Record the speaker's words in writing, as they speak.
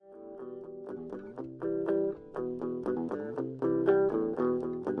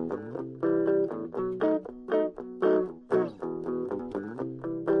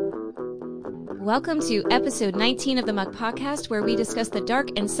Welcome to episode 19 of the Muck Podcast, where we discuss the dark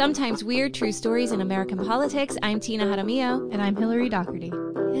and sometimes weird true stories in American politics. I'm Tina Jaramillo. And I'm Hillary Doherty.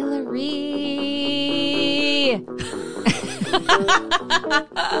 Hillary!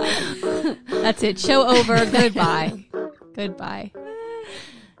 That's it. Show over. Goodbye. Goodbye.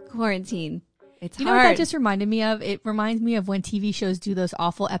 Quarantine. It's you hard. know what that just reminded me of? It reminds me of when TV shows do those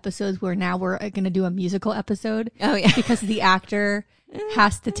awful episodes where now we're going to do a musical episode. Oh, yeah. Because the actor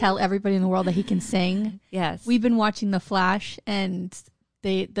has to tell everybody in the world that he can sing. Yes. We've been watching The Flash, and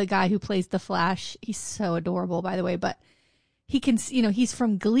the guy who plays The Flash, he's so adorable, by the way, but he can, he's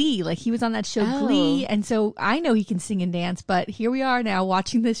from Glee. Like, he was on that show Glee, and so I know he can sing and dance, but here we are now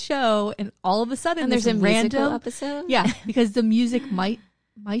watching this show, and all of a sudden And there's a random musical episode? Yeah, because the music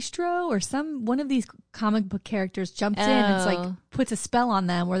Maestro or one of these comic book characters jumps in and it's like puts a spell on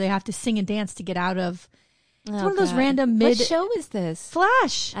them where they have to sing and dance to get out of. It's one of those random What show is this?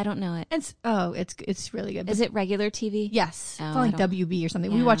 Flash. I don't know it. It's really good. Is it regular TV? Yes, Oh, it's on like WB or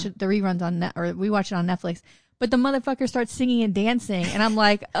something. Yeah. We watch the reruns on we watch it on Netflix. But the motherfucker starts singing and dancing, and I'm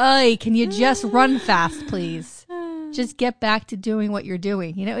like, "Hey, can you just run fast, please? Just get back to doing what you're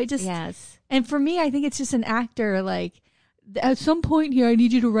doing." It just Yes. And for me, I think it's just an actor like. At some point here, I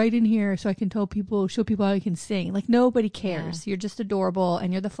need you to write in here so I can show people how I can sing. Like, nobody cares. Yeah. You're just adorable,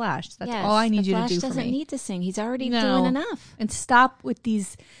 and you're the Flash. That's all I need you to do for me. The Flash doesn't need to sing. He's already doing enough. And stop with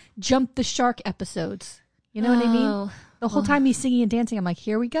these jump the shark episodes. You know what I mean? The whole time he's singing and dancing, I'm like,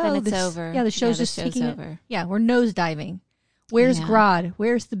 here we go. Then it's over. Yeah, the show's just taking over. Yeah, we're nose diving. Where's Grodd?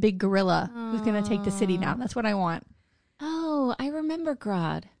 Where's the big gorilla who's going to take the city down? That's what I want. Oh, I remember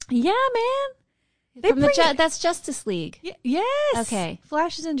Grodd. Yeah, man. That's Justice League. Yes. Okay.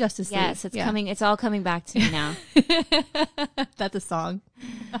 Flash is in Justice League. Yes, it's coming. It's all coming back to me now. That's a song.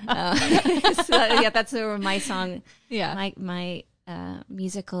 That's my song. Yeah. My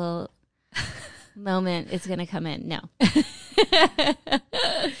musical moment is going to come in. No.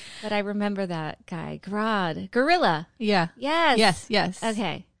 But I remember that guy, Grodd. Gorilla. Yeah. Yes. Yes.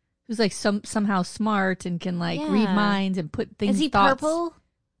 Okay. Who's like somehow smart and can read minds and put things. Is he thoughts. purple?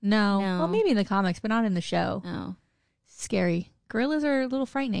 No. Well, maybe in the comics, but not in the show. Oh. Scary. Gorillas are a little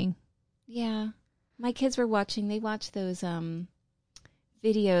frightening. Yeah. My kids were watching. They watch those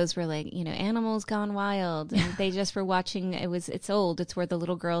videos where animals gone wild, and they just were watching. It's old. It's where the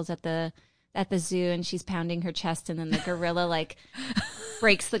little girl's at the zoo and she's pounding her chest, and then the gorilla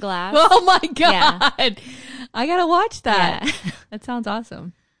breaks the glass. Oh my god! Yeah. I gotta watch that. Yeah. That sounds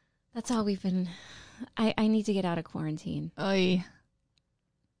awesome. That's all we've been. I need to get out of quarantine. Oy.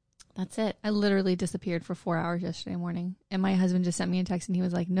 That's it. I literally disappeared for 4 hours yesterday morning, and my husband just sent me a text, and he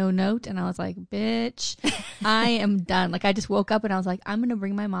was like, "No note," and I was like, "Bitch, I am done." I just woke up and I was like, "I'm gonna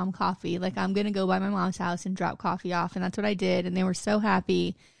bring my mom coffee. I'm gonna go by my mom's house and drop coffee off," and that's what I did, and they were so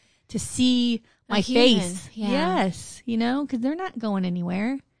happy to see my face. Yeah. Yes, because they're not going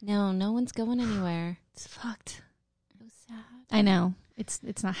anywhere. No one's going anywhere. It's fucked. It was sad. I know. It's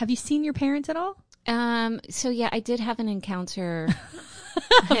not. Have you seen your parents at all? So yeah, I did have an encounter.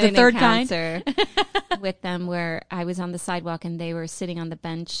 The third kind with them where I was on the sidewalk and they were sitting on the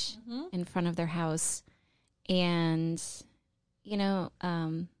bench in front of their house, and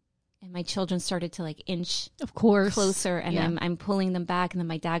and my children started to inch, of course, closer, and I'm pulling them back, and then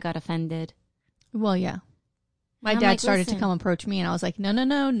my dad got offended. Well, yeah, my dad started to come approach me, and I was like,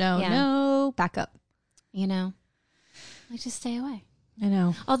 no, back up. Just stay away. I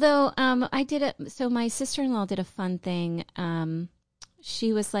know. Although I did it. So my sister-in-law did a fun thing.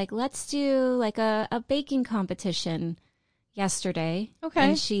 She was like, let's do a baking competition yesterday. Okay.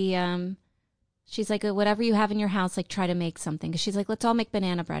 And she's like, whatever you have in your house, try to make something. 'Cause she's like, let's all make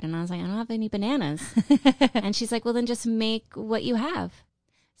banana bread. And I was like, I don't have any bananas. And she's like, well, then just make what you have.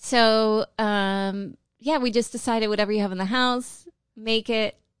 So, we just decided whatever you have in the house, make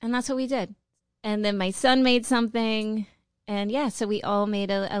it. And that's what we did. And then my son made something. And so we all made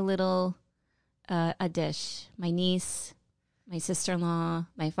a little a dish. My niece, my sister-in-law,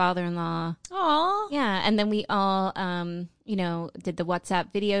 my father-in-law. Aww. Yeah, and then we all, did the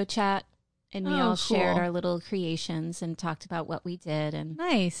WhatsApp video chat, and we all shared our little creations and talked about what we did and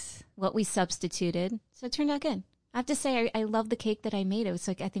what we substituted. So it turned out good. I have to say, I love the cake that I made. It was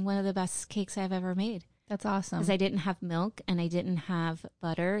I think one of the best cakes I've ever made. That's awesome. Because I didn't have milk and I didn't have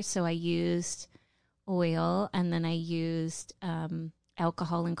butter, so I used oil, and then I used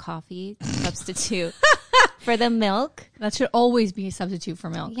alcohol and coffee to substitute for the milk. That should always be a substitute for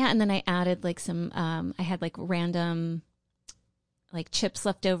milk. Yeah, and then I added some I had random chips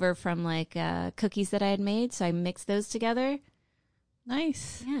left over from cookies that I had made, so I mixed those together.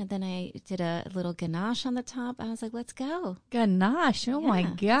 Nice. Yeah, then I did a little ganache on the top. I was like, let's go. Ganache. Oh, my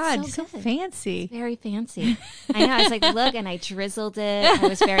God. So good. fancy. It's very fancy. I know. I was like, look, and I drizzled it. I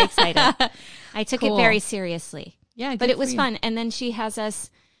was very excited. I took it very seriously. Yeah, but it was fun. And then she has us,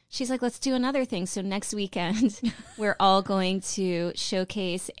 she's like, let's do another thing. So next weekend, we're all going to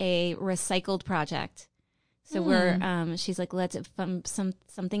showcase a recycled project. So we're, she's like, let's from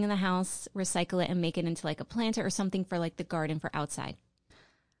something in the house, recycle it and make it into like a planter or something for like the garden for outside.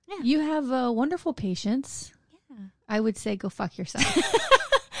 Yeah. You have wonderful patience. Yeah. I would say go fuck yourself.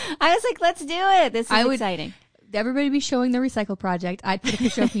 I was like, let's do it. This is exciting. Everybody be showing the recycle project. I'd put a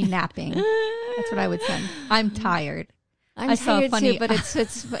picture of me napping. That's what I would send. I'm tired. I'm tired too, but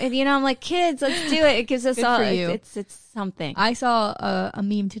it's you know, I'm like, kids, let's do it. It gives us all it's something. I saw a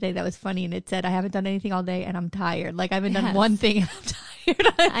meme today that was funny, and it said, I haven't done anything all day and I'm tired. Like I haven't done one thing and I'm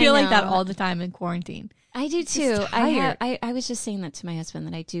tired. I feel like that all the time in quarantine. I do too. I was just saying that to my husband,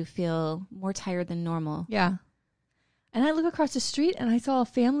 that I do feel more tired than normal. Yeah. And I look across the street and I saw a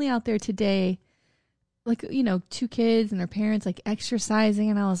family out there today, like, you know, 2 kids and their parents like exercising,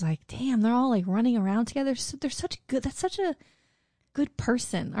 and I was like, damn, they're all like running around together. So they're such good. That's such a good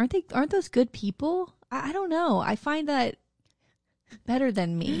person. Aren't those good people? I don't know. I find that better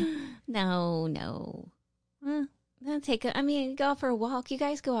than me. No. Go out for a walk. You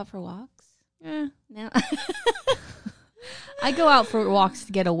guys go out for walks? No. I go out for walks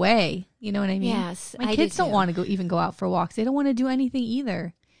to get away. You know what I mean? Yes. My kids don't want to go out for walks. They don't want to do anything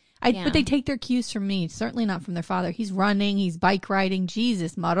either. But they take their cues from me. Certainly not from their father. He's running. He's bike riding.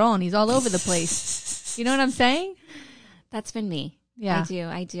 Jesus, Maron. He's all over the place. You know what I'm saying? That's been me. Yeah.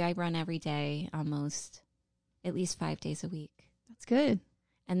 I do. I run every day almost, at least 5 days a week. That's good.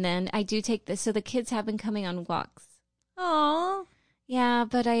 And then I do take this. So the kids have been coming on walks. Aww. Yeah,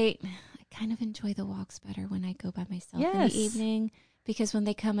 but I kind of enjoy the walks better when I go by myself in the evening. Because when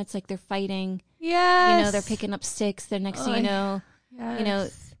they come, it's like they're fighting. Yes. You know, they're picking up sticks. They're next thing you know,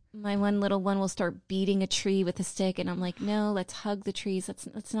 my one little one will start beating a tree with a stick, and I'm like, no, let's hug the trees.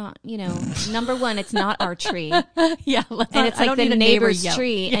 Let's not, you know, number one, it's not our tree. Yeah. And it's like the neighbor's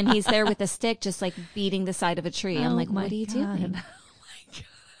tree, and he's there with a stick just like beating the side of a tree. I'm like, what are you doing?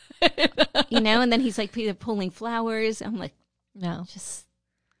 Oh my God. You know, and then he's like pulling flowers. I'm like, no,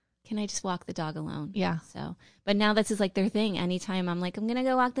 can I just walk the dog alone? Yeah. So, but now this is like their thing. Anytime I'm like, I'm going to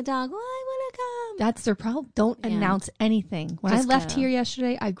go walk the dog. Well, I want to come. That's their problem. Don't announce anything. When I left here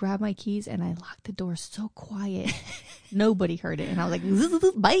yesterday, I grabbed my keys and I locked the door so quiet. Nobody heard it. And I was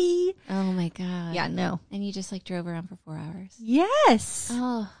like, bye. Oh my God. Yeah, no. And you just like drove around for 4 hours. Yes.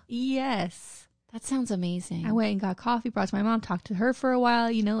 Oh, yes. That sounds amazing. I went and got coffee, brought to my mom, talked to her for a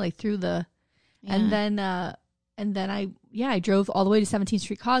while, you know, like through the, and then I drove all the way to 17th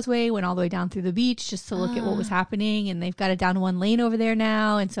Street Causeway, went all the way down through the beach just to look at what was happening. And they've got it down to 1 lane over there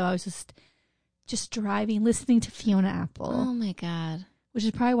now. And so I was just driving, listening to Fiona Apple. Oh my God. Which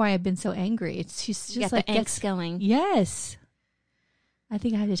is probably why I've been so angry. She's just like the angst going. Yes. I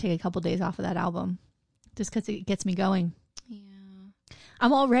think I had to take a couple days off of that album just because it gets me going. Yeah.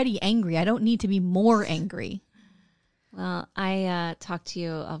 I'm already angry. I don't need to be more angry. Well, I talked to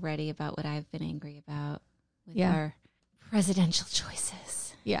you already about what I've been angry about with our presidential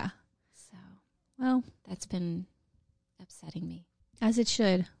choices. Yeah. So, well, that's been upsetting me. As it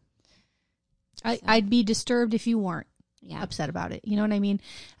should. I'd be disturbed if you weren't upset about it. You know what I mean?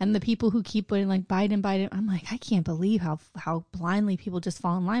 And the people who keep putting like Biden, I'm like, I can't believe how blindly people just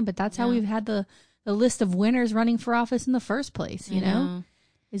fall in line. But that's how we've had the list of winners running for office in the first place, you know?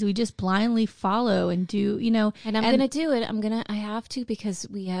 Is we just blindly follow and do, you know. And I'm going to do it. I have to, because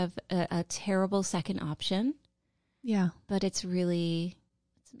we have a terrible second option. Yeah. But it's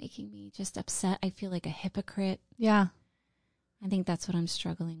making me just upset. I feel like a hypocrite. Yeah. I think that's what I'm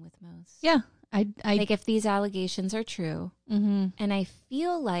struggling with most. Yeah. I like if these allegations are true, and I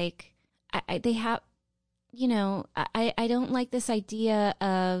feel like they have, you know, I don't like this idea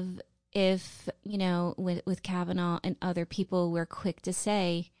of, if, you know, with Kavanaugh and other people, we're quick to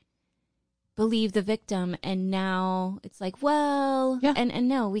say, believe the victim. And now it's like, well, and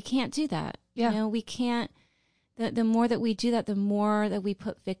no, we can't do that. Yeah. You know, we can't. The more that we do that, the more that we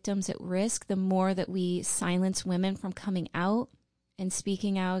put victims at risk, the more that we silence women from coming out and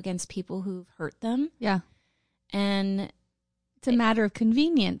speaking out against people who've hurt them. Yeah. And it's a matter of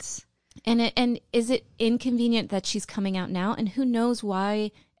convenience. And is it inconvenient that she's coming out now? And who knows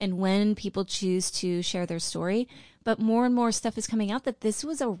why and when people choose to share their story. But more and more stuff is coming out that this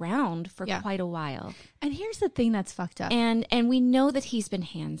was around for quite a while. And here's the thing that's fucked up. And we know that he's been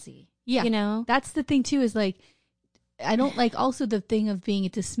handsy. Yeah. You know? That's the thing too, is like, I don't like also the thing of being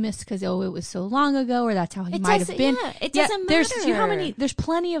dismissed because, oh, it was so long ago, or that's how he might have been. Yeah, it doesn't matter. Do you know how many, there's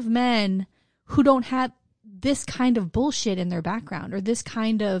plenty of men who don't have this kind of bullshit in their background, or these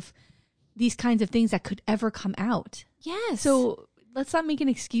kinds of things that could ever come out. Yes. So let's not make an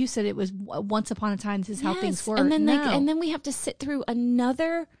excuse that it was once upon a time, this is how things were. And then and then we have to sit through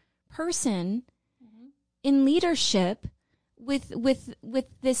another person in leadership with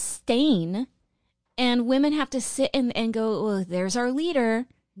this stain. And women have to sit and go, well, there's our leader.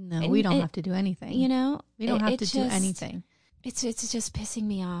 No, we don't have to do anything. You know? We don't have to do anything. It's just pissing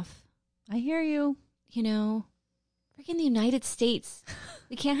me off. I hear you. You know? Freaking the United States.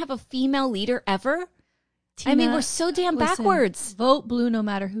 We can't have a female leader ever? Tina, I mean, we're so damn backwards. Vote blue no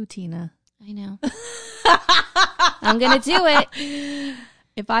matter who, Tina. I know. I'm going to do it.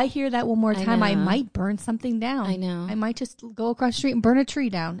 If I hear that one more time, I might burn something down. I know. I might just go across the street and burn a tree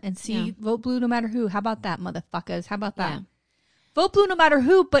down and see vote blue no matter who. How about that, motherfuckers? How about that? Yeah. Vote blue no matter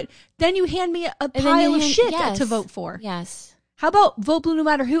who, but then you hand me a pile of shit to vote for. Yes. How about vote blue no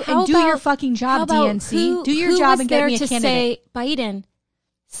matter who and do your fucking job, DNC? Do your job and get me a candidate. Say, Biden,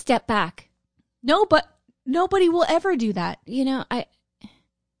 step back. No, but nobody will ever do that. You know,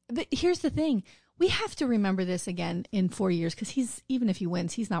 But here's the thing. We have to remember this again in 4 years because even if he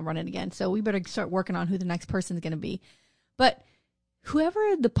wins, he's not running again. So we better start working on who the next person is going to be. But whoever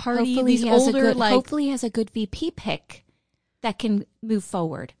the party, hopefully hopefully he has a good VP pick that can move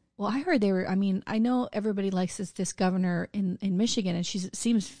forward. Well, I heard I know everybody likes this governor in Michigan, and she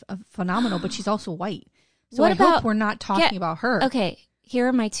seems phenomenal, but she's also white. So I hope we're not talking about her. Okay, here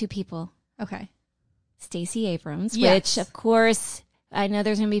are my two people. Okay. Stacey Abrams, which of course I know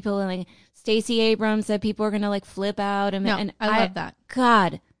there's going to be people like Stacey Abrams that people are going to like flip out. And I love that.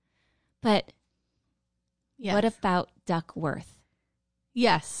 God. But what about Duckworth?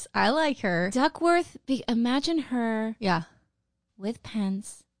 Yes, I like her. Duckworth, imagine her with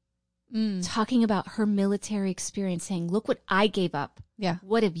Pence talking about her military experience, saying, look what I gave up. Yeah.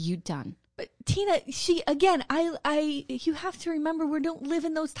 What have you done? But Tina, you have to remember we don't live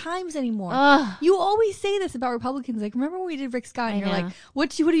in those times anymore. You always say this about Republicans. Like, remember when we did Rick Scott and you're like,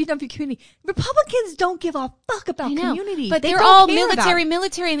 what have you done for your community? Republicans don't give a fuck about community. But they're all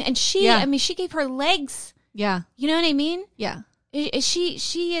military. And she, I mean, she gave her legs. Yeah. You know what I mean? Yeah.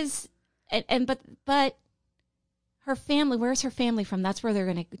 She is, but her family, where's her family from? That's where they're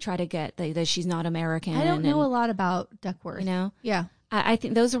going to try to get that she's not American. I don't know a lot about Duckworth. You know? Yeah. I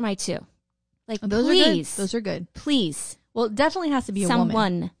think those are my two. Like, please. Those are good. Please. Well, it definitely has to be a woman.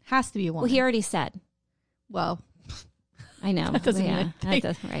 Someone. Has to be a woman. Well, he already said. Well. I know. That doesn't mean that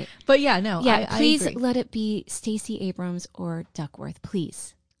doesn't, right. But yeah, no. Yeah, please I agree. let it be Stacey Abrams or Duckworth,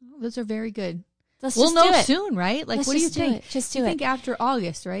 please. Those are very good. We'll know soon, right? Like, what do you think? Just do it. I think after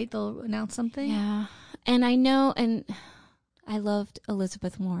August, right? They'll announce something. Yeah. And I know, and I loved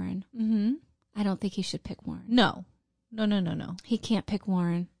Elizabeth Warren. Mm-hmm. I don't think he should pick Warren. No. He can't pick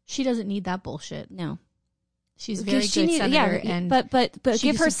Warren. She doesn't need that bullshit. No. She's a very good senator. Yeah, but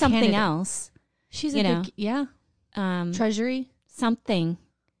give her something else. She's a good, Treasury. Something.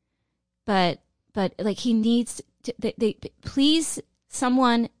 But like he needs to, they please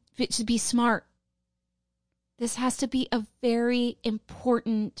someone to be smart. This has to be a very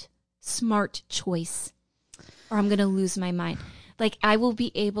important, smart choice, or I'm going to lose my mind. Like, I will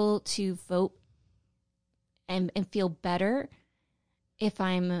be able to vote and feel better if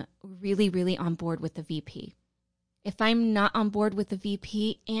I'm really, really on board with the VP. If I'm not on board with the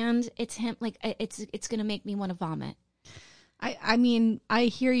VP and it's him, like, it's going to make me want to vomit. I mean, I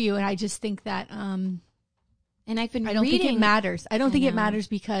hear you, and I just think that, and I've been I don't think it matters. I don't think it matters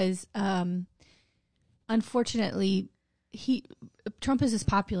because, unfortunately, Trump is as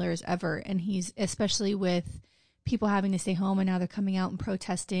popular as ever, and he's, especially with people having to stay home, and now they're coming out and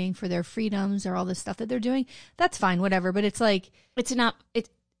protesting for their freedoms or all this stuff that they're doing. That's fine, whatever. But it's like,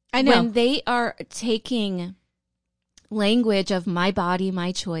 I know when they are taking language of my body,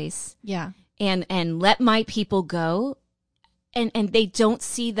 my choice, and let my people go, and they don't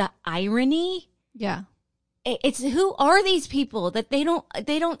see the irony. Yeah. It's who are these people that they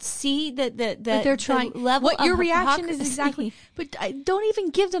don't see that they're trying. Level what your of reaction hypocrisy. is exactly, but don't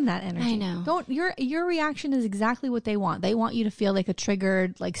even give them that energy. I know. Don't your reaction is exactly what they want. They want you to feel like a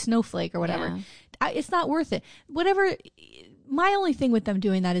triggered like snowflake or whatever. Yeah. It's not worth it. Whatever. My only thing with them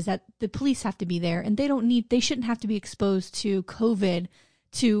doing that is that the police have to be there, and they shouldn't have to be exposed to COVID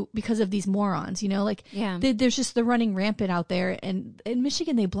because of these morons, like there's just the running rampant out there. And in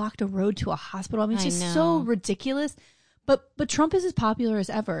Michigan, they blocked a road to a hospital. I mean, it's just so ridiculous. But Trump is as popular as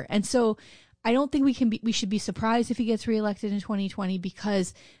ever, and so I don't think we should be surprised if he gets reelected in 2020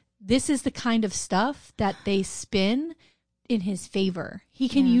 because this is the kind of stuff that they spin in his favor. He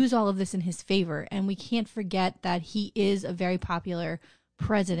can use all of this in his favor. And we can't forget that he is a very popular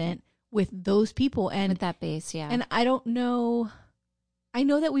president with those people. And with that base, yeah. And I don't know. I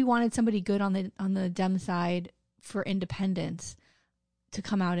know that we wanted somebody good on the Dem side for independence to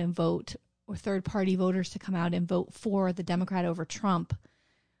come out and vote, or third party voters to come out and vote for the Democrat over Trump.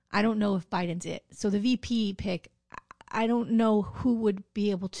 I don't know if Biden's it. So the VP pick, I don't know who would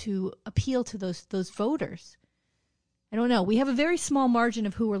be able to appeal to those voters. I don't know. We have a very small margin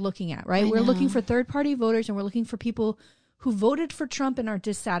of who we're looking at, right? We're looking for third party voters, and we're looking for people who voted for Trump and are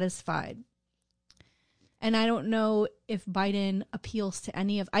dissatisfied. And I don't know if Biden appeals to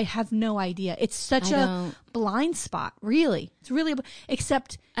any of, I have no idea. It's such a blind spot, really. It's really,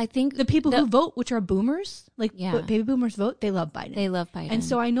 except I think the people who vote, which are boomers, like what baby boomers vote, they love Biden. They love Biden. And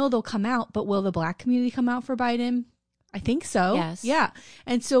so I know they'll come out, but will the black community come out for Biden? I think so. Yes. Yeah.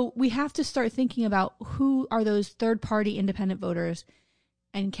 And so we have to start thinking about who are those third party independent voters,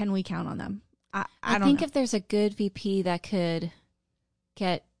 and can we count on them? I don't think know. if there's a good VP that could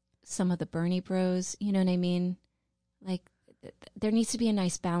get some of the Bernie bros, you know what I mean? Like, there needs to be a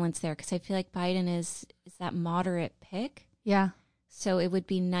nice balance there, because I feel like Biden is that moderate pick. Yeah. So it would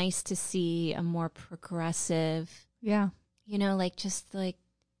be nice to see a more progressive, you know, like, just like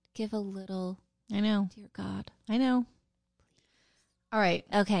give a little. I know. Dear God. I know. All right.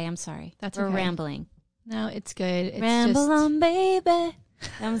 Okay, I'm sorry. We're okay. Rambling. No, it's good. It's Ramble on, baby.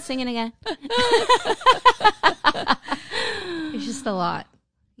 I'm singing again. It's just a lot.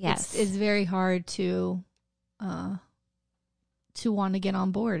 Yes. It's very hard to want to get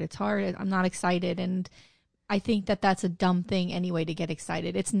on board. It's hard. I'm not excited. And I think that that's a dumb thing anyway, to get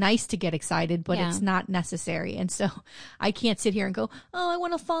excited. It's nice to get excited, but it's not necessary. And so I can't sit here and go, oh, I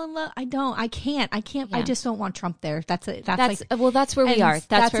want to fall in love. I can't. Yeah. I just don't want Trump there. That's where we are.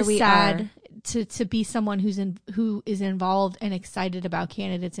 That's where we sad are. To be someone who is involved and excited about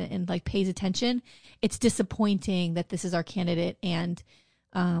candidates and like pays attention. It's disappointing that this is our candidate and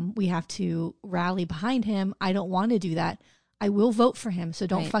we have to rally behind him. I don't want to do that. I will vote for him. So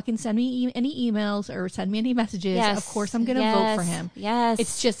don't fucking send me any emails or send me any messages. Yes. Of course I'm going to vote for him. Yes.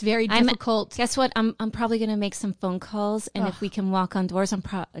 It's just very difficult. Guess what? I'm probably going to make some phone calls, and if we can knock on doors,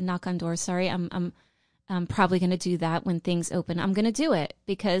 sorry. I'm probably going to do that when things open. I'm going to do it,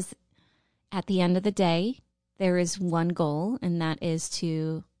 because at the end of the day, there is one goal, and that is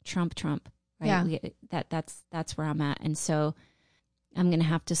to Trump, right? Yeah. That's where I'm at. And so I'm going to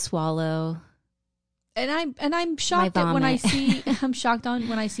have to swallow. And I'm shocked at when I see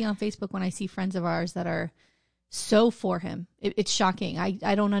when I see on Facebook, when I see friends of ours that are so for him. It's shocking.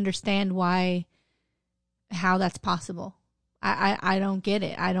 I don't understand how that's possible. I don't get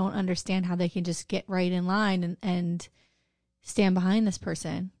it. I don't understand how they can just get right in line and stand behind this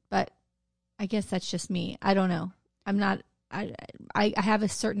person. But I guess that's just me. I don't know. I'm not. I have a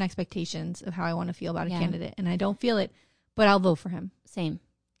certain expectations of how I want to feel about a candidate, and I don't feel it, but I'll vote for him. Same.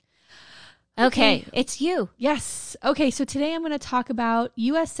 Okay, it's you. Yes. Okay, so today I'm going to talk about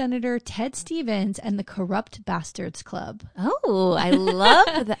U.S. Senator Ted Stevens and the Corrupt Bastards Club. Oh, I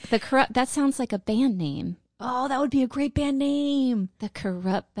love that. That sounds like a band name. Oh, that would be a great band name. The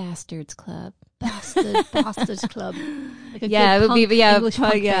Corrupt Bastards Club. Bastards Club. Like it would be English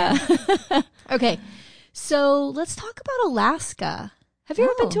punk band. Okay, so let's talk about Alaska. Have you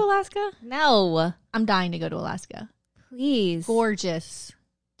ever been to Alaska? No. I'm dying to go to Alaska. Please. Gorgeous.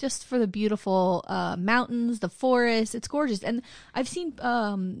 Just for the beautiful mountains, the forest. It's gorgeous. And I've seen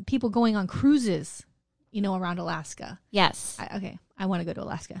people going on cruises, around Alaska. Yes. I want to go to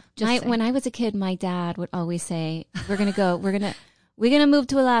Alaska. When I was a kid, my dad would always say, we're going to move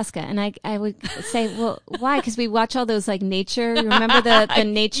to Alaska. And I would say, well, why? Because we watch all those like nature. Remember the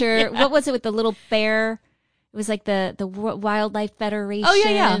nature? Yeah. What was it with the little bear? It was like the Wildlife Federation. Oh,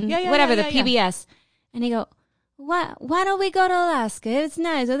 yeah. Whatever, the PBS. And he go, why don't we go to Alaska? It's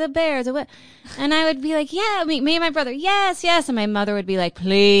nice. Or the bears or what? And I would be like, yeah, me and my brother, yes. And my mother would be like,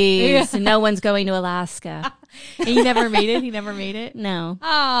 please, no one's going to Alaska. And you never made it? He never made it? No.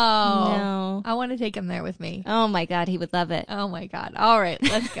 Oh. No. I want to take him there with me. Oh my God, he would love it. Oh my God. All right,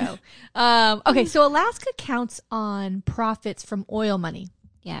 let's go. Okay, so Alaska counts on profits from oil money.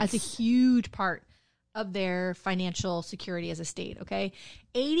 Yes. As a huge part of their financial security as a state, okay?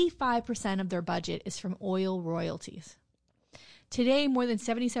 85% of their budget is from oil royalties. Today, more than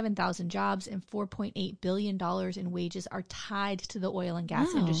 77,000 jobs and $4.8 billion in wages are tied to the oil and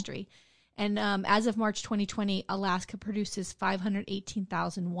gas industry. And as of March 2020, Alaska produces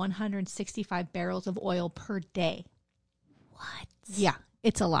 518,165 barrels of oil per day. What? Yeah,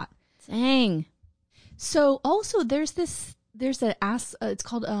 it's a lot. Dang. So also there's this there's an ass. It's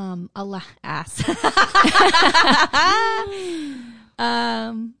called ass.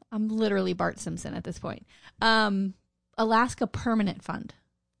 I'm literally Bart Simpson at this point. Alaska Permanent Fund.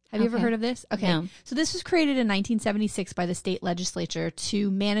 Have you ever heard of this? Okay. No. So this was created in 1976 by the state legislature to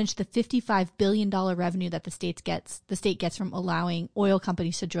manage the $55 billion revenue that the state gets from allowing oil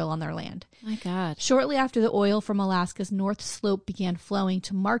companies to drill on their land. My God. Shortly after the oil from Alaska's North Slope began flowing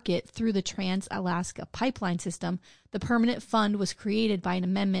to market through the Trans-Alaska Pipeline System, the permanent fund was created by an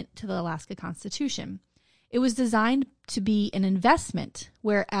amendment to the Alaska Constitution. It was designed to be an investment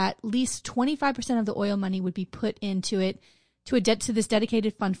where at least 25% of the oil money would be put into it to this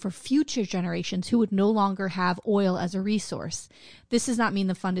dedicated fund for future generations who would no longer have oil as a resource. This does not mean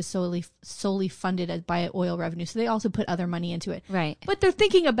the fund is solely funded by oil revenue. So they also put other money into it. Right. But they're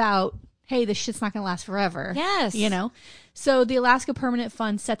thinking about, hey, this shit's not going to last forever. Yes. You know? So the Alaska Permanent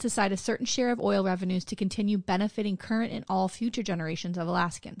Fund sets aside a certain share of oil revenues to continue benefiting current and all future generations of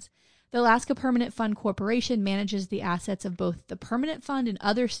Alaskans. The Alaska Permanent Fund Corporation manages the assets of both the permanent fund and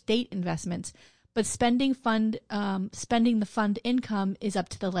other state investments, but spending the fund income is up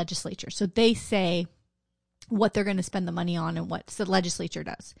to the legislature. So they say what they're going to spend the money on and what the legislature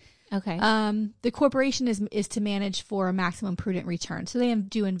does. Okay. The corporation is to manage for a maximum prudent return. So they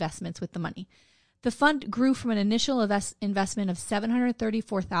do investments with the money. The fund grew from an initial investment of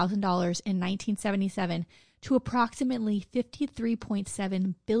 $734,000 in 1977 to approximately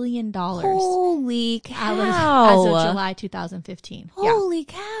 $53.7 billion. Holy cow. As of July 2015. Holy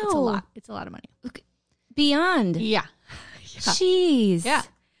cow. It's a lot. It's a lot of money. Beyond. Yeah. Jeez. Yeah.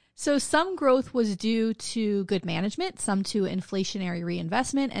 So some growth was due to good management, some to inflationary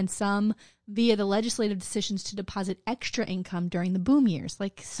reinvestment, and some via the legislative decisions to deposit extra income during the boom years.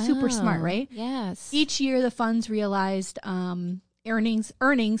 Like super smart, right? Yes. Each year the funds realized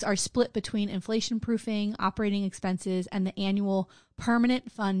earnings are split between inflation proofing, operating expenses, and the annual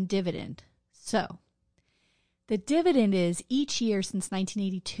permanent fund dividend. So the dividend is each year since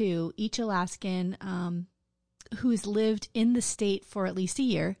 1982, each Alaskan who has lived in the state for at least a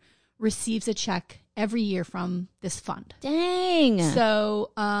year receives a check every year from this fund. Dang.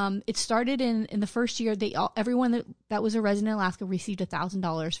 So it started in the first year. Everyone that was a resident in Alaska received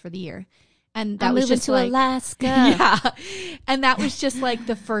 $1,000 for the year. And that was just to like, Alaska. Yeah. And that was just like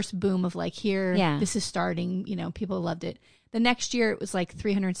the first boom of like, here, Yeah. this is starting, people loved it. The next year it was like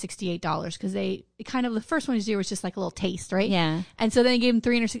 $368 because the first one year was just like a little taste, right? Yeah. And so then they gave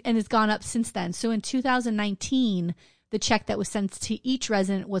them $300 and it's gone up since then. So in 2019, the check that was sent to each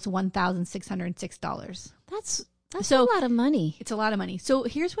resident was $1,606. That's So- a lot of money. It's a lot of money. So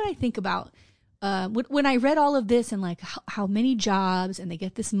here's what I think about. When I read all of this and like how many jobs and they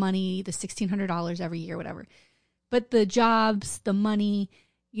get this money, the $1,600 every year, whatever. But the jobs, the money,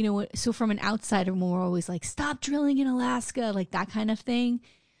 so from an outsider, we're always like, stop drilling in Alaska, like that kind of thing.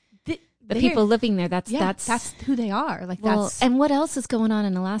 The people living there, that's who they are. Like and what else is going on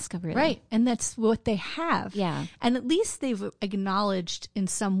in Alaska, really? Right. And that's what they have. Yeah. And at least they've acknowledged in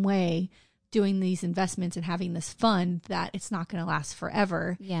some way doing these investments and having this fund that it's not going to last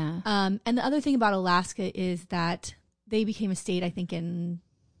forever. Yeah. And the other thing about Alaska is that they became a state, I think, in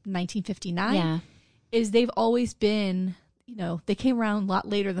 1959. Yeah. Is they've always been, they came around a lot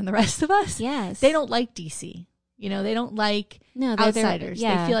later than the rest of us. Yes. They don't like DC. They don't like outsiders.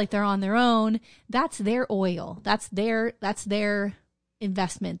 Yeah. They feel like they're on their own. That's their oil. That's their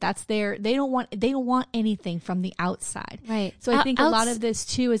investment. They don't want anything from the outside. Right. So I think a lot of this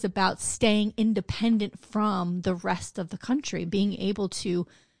too is about staying independent from the rest of the country, being able to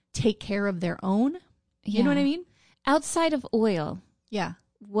take care of their own. You know what I mean? Outside of oil. Yeah.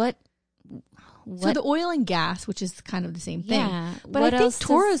 What? So the oil and gas, which is kind of the same thing. Yeah. But I think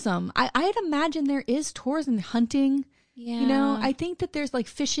tourism, I'd imagine there is tourism, hunting. Yeah. I think that there's like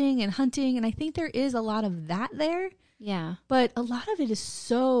fishing and hunting, and I think there is a lot of that there. Yeah. But a lot of it is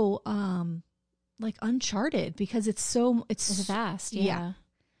so like uncharted because it's vast. Yeah. Yeah.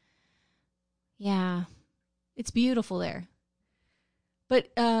 Yeah. It's beautiful there.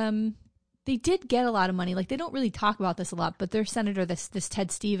 But they did get a lot of money. Like they don't really talk about this a lot, but their senator, this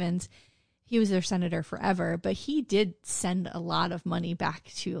Ted Stevens, he was their senator forever, but he did send a lot of money back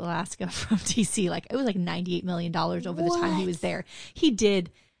to Alaska from DC. Like it was like $98 million over the time he was there. He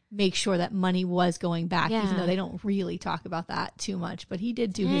did make sure that money was going back, even though they don't really talk about that too much, but he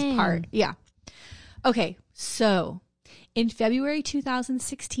did do his part. Yeah. Okay. So in February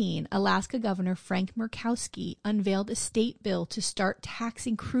 2016, Alaska Governor Frank Murkowski unveiled a state bill to start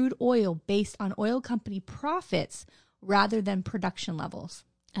taxing crude oil based on oil company profits rather than production levels.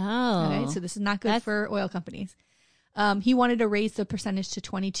 Oh. Okay, so this is not good for oil companies. He wanted to raise the percentage to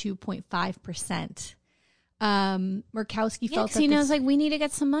 22.5%. Murkowski Yeah, felt 'cause that he knows, like, we need to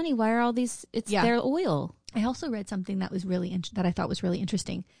get some money. Why are all these? It's their oil. I also read something that was that I thought was really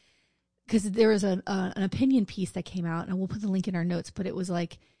interesting, because there was an opinion piece that came out, and we'll put the link in our notes. But it was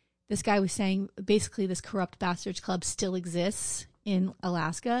like, this guy was saying basically this corrupt bastards club still exists in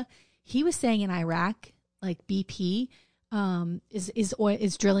Alaska. He was saying in Iraq, like BP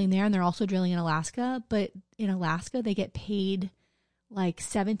is drilling there, and they're also drilling in Alaska. But in Alaska, they get paid like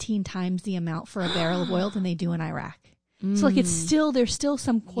 17 times the amount for a barrel of oil than they do in Iraq. So like there's still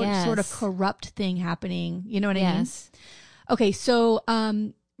some sort of corrupt thing happening. You know what I mean? Okay, so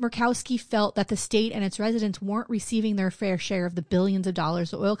Murkowski felt that the state and its residents weren't receiving their fair share of the billions of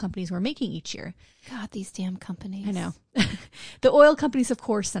dollars the oil companies were making each year. God, these damn companies. I know. The oil companies, of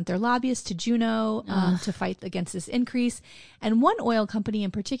course, sent their lobbyists to Juneau to fight against this increase. And one oil company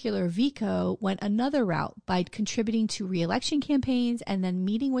in particular, Vico, went another route by contributing to re-election campaigns and then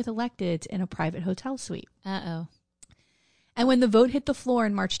meeting with electeds in a private hotel suite. Uh-oh. And when the vote hit the floor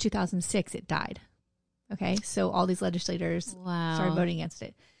in March 2006, it died. Okay, so all these legislators started voting against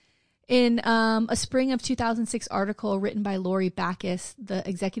it. In a spring of 2006 article written by Lori Backus, the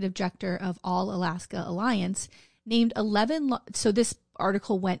executive director of All Alaska Alliance, named 11... So this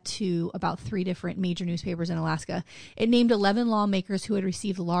article went to about 3 different major newspapers in Alaska. It named 11 lawmakers who had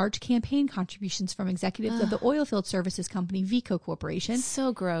received large campaign contributions from executives of the oilfield services company Vico Corporation.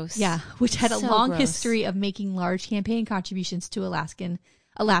 So gross. Yeah, which had a long history of making large campaign contributions to Alaska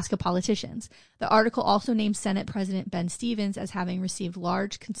politicians. The article also named Senate President Ben Stevens as having received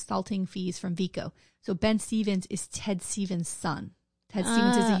large consulting fees from Vico. So Ben Stevens is Ted Stevens' son. Ted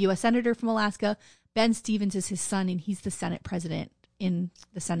Stevens is a U.S. Senator from Alaska. Ben Stevens is his son, and he's the Senate President in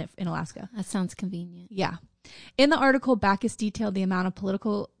the Senate in Alaska. That sounds convenient. Yeah. In the article, Backus detailed the amount of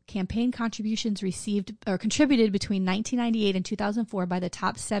political campaign contributions received or contributed between 1998 and 2004 by the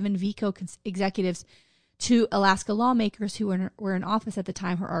top 7 Vico executives to Alaska lawmakers who were in office at the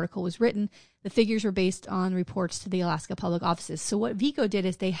time her article was written. The figures were based on reports to the Alaska public offices. So what Vico did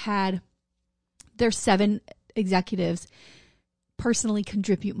is they had their 7 executives personally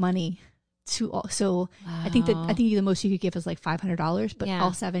contribute money to all. So I think the most you could give was like $500, but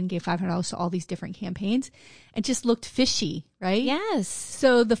all 7 gave $500 to all these different campaigns. It just looked fishy, right? Yes.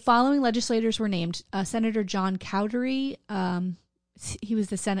 So the following legislators were named: Senator John Cowdery. He was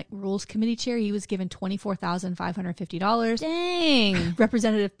the Senate Rules Committee chair. He was given $24,550. Dang.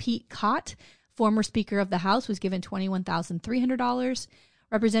 Representative Pete Cott, former Speaker of the House, was given $21,300.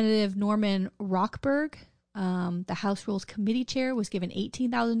 Representative Norman Rockberg, the House Rules Committee chair, was given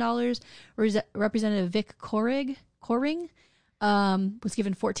 $18,000. Representative Vic Coring was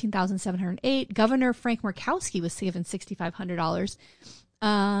given $14,708. Governor Frank Murkowski was given $6,500.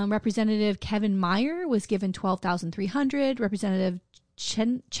 Representative Kevin Meyer was given $12,300. Representative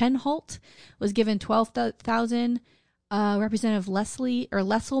Chenholt was given $12,000. Representative Leslie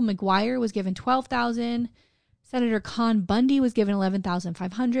McGuire was given $12,000. Senator Con Bundy was given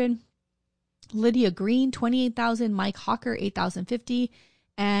 $11,500. Lydia Green $28,000. Mike Hawker $8,050,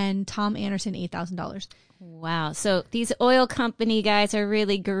 and Tom Anderson $8,000. Wow. So these oil company guys are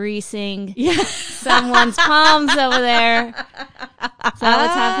really greasing someone's palms over there. Is that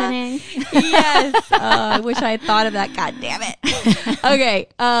what's happening? Yes. I wish I had thought of that. God damn it. Okay.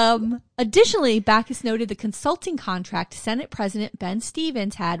 Additionally, Backus noted the consulting contract Senate President Ben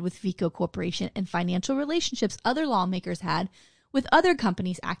Stevens had with Vico Corporation and financial relationships other lawmakers had with other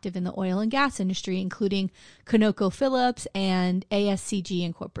companies active in the oil and gas industry, including ConocoPhillips and ASCG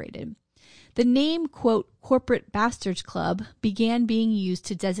Incorporated. The name, quote, corporate bastards club began being used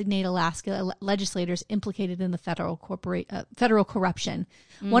to designate Alaska legislators implicated in the federal corruption.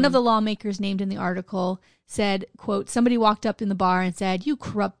 One of the lawmakers named in the article said, quote, somebody walked up in the bar and said, "You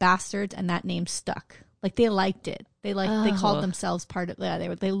corrupt bastards," and that name stuck. Like, they liked it. They called themselves part of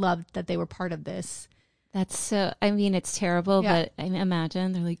that. They loved that they were part of this. That's so, I mean, it's terrible, but I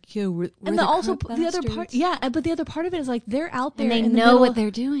imagine they're like, yeah, we're and the also corrupt the other bastards. part, but the other part of it is like they're out there And they in the know middle what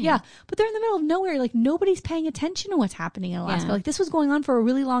they're doing. Yeah, but they're in the middle of nowhere. Like, nobody's paying attention to what's happening in Alaska. Yeah. Like, this was going on for a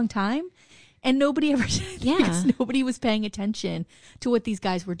really long time, and nobody ever did. Yeah. Because nobody was paying attention to what these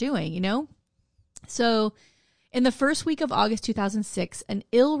guys were doing, you know? So in the first week of August 2006, an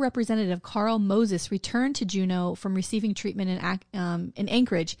ill Representative Carl Moses returned to Juneau from receiving treatment in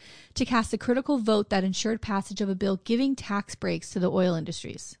Anchorage to cast a critical vote that ensured passage of a bill giving tax breaks to the oil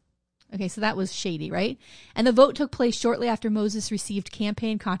industries. Okay, so that was shady, right? And the vote took place shortly after Moses received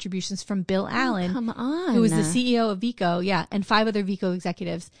campaign contributions from Bill Allen, come on, who was the CEO of Vico, and 5 other Vico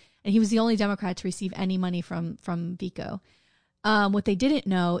executives. And he was the only Democrat to receive any money from Vico. What they didn't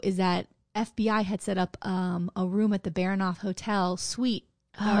know is that FBI had set up a room at the Baranoff Hotel suite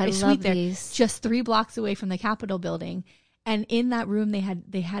Oh, I love there, these. just 3 blocks away from the Capitol building. And in that room, they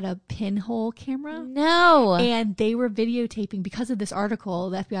had a pinhole camera. No. And they were videotaping because of this article.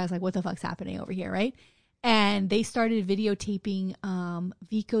 The FBI was like, what the fuck's happening over here, right? And they started videotaping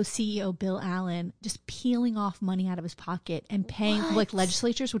Vico CEO Bill Allen just peeling off money out of his pocket and paying. Like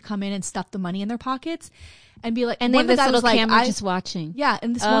legislatures would come in and stuff the money in their pockets and be like, and they have this little camera just watching. Yeah,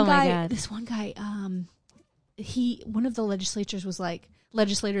 and this one guy, one of the legislators was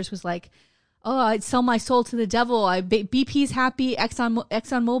like, oh, I'd sell my soul to the devil. BP's happy,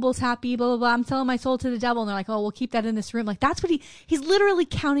 ExxonMobil's happy, blah, blah, blah. I'm selling my soul to the devil. And they're like, oh, we'll keep that in this room. Like, that's what he's literally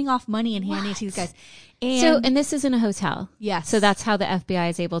counting off money and handing it to these guys. And this is in a hotel. Yes. So that's how the FBI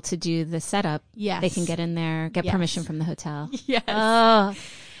is able to do the setup. Yes. They can get in there, get permission from the hotel. Yes. Oh.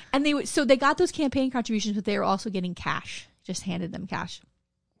 And they got those campaign contributions, but they were also getting cash, just handed them cash.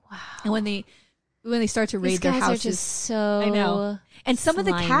 Wow. And when they start to raid their houses, are just so I know. And some of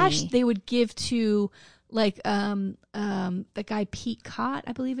the cash they would give to like the guy Pete Cott,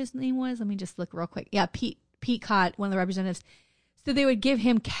 I believe his name was. Let me just look real quick. Yeah, Pete Cott, one of the representatives. So they would give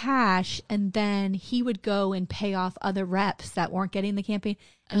him cash, and then he would go and pay off other reps that weren't getting the campaign,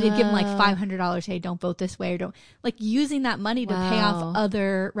 and they'd give him like $500. Hey, don't vote this way, or don't, like, using that money to pay off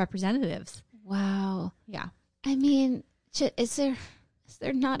other representatives. Wow. Yeah. I mean, is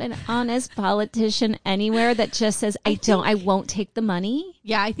there not an honest politician anywhere that just says, I won't take the money?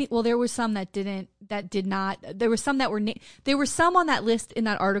 Yeah, I think, well, there were some that did not. There were some that were, there were some on that list in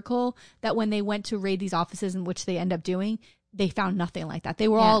that article that when they went to raid these offices, in which they end up doing, they found nothing like that. They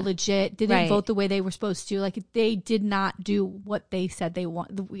were all legit, didn't vote the way they were supposed to. Like, they did not do what they said they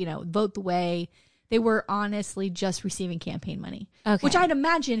want, vote the way. They were honestly just receiving campaign money. Okay. Which I'd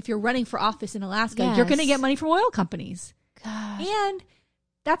imagine if you're running for office in Alaska, you're going to get money from oil companies. Gosh. And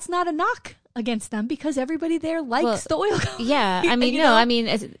that's not a knock against them because everybody there likes the oil companies. Yeah. I mean, I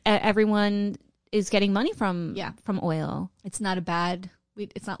mean, everyone is getting money from oil. It's not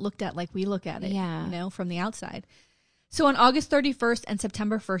it's not looked at like we look at it, from the outside. So on August 31st and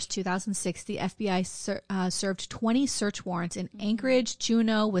September 1st, 2006, the FBI served 20 search warrants in Anchorage,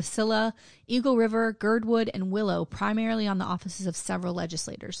 Juneau, Wasilla, Eagle River, Girdwood, and Willow, primarily on the offices of several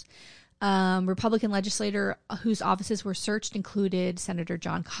legislators. Republican legislator whose offices were searched included Senator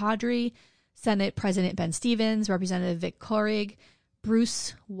John Codry, Senate President Ben Stevens, Representative Vic Koenig,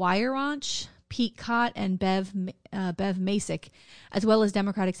 Bruce Weyerranch, Pete Cott, and Bev Masick, as well as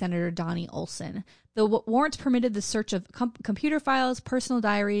Democratic Senator Donnie Olson. The warrants permitted the search of computer files, personal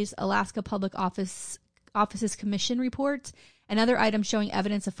diaries, Alaska Public Offices Commission reports, and other items showing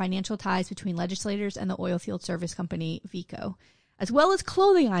evidence of financial ties between legislators and the oil field service company Vico, as well as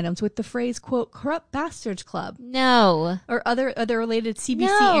clothing items with the phrase, quote, "Corrupt Bastards Club." No. Or other related CBC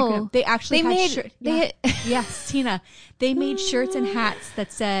acronyms. They actually had shirts. Yes, Tina. They made shirts and hats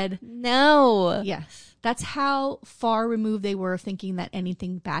that said, no. Yes. That's how far removed they were of thinking that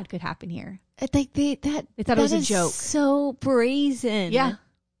anything bad could happen here. Like they thought it was a joke. So brazen. Yeah.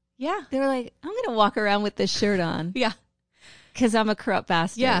 Yeah. They were like, I'm going to walk around with this shirt on. Yeah. Because I'm a corrupt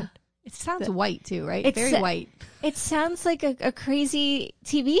bastard. Yeah. It sounds white too, right? It's very white. It sounds like a crazy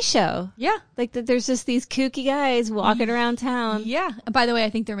TV show. Yeah. Like that there's just these kooky guys walking around town. Yeah. And by the way,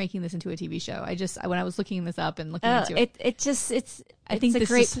 I think they're making this into a TV show. When I was looking this up and looking into it. I think it's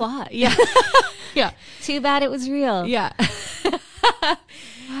a great plot. Yeah. Yeah. Too bad it was real. Yeah.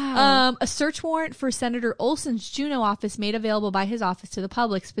 Wow. A search warrant for Senator Olson's Juneau office made available by his office to the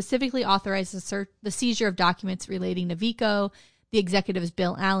public specifically authorized the seizure of documents relating to Vico, the executives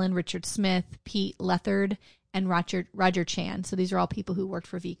Bill Allen, Richard Smith, Pete Lethard, and Roger Chan. So these are all people who worked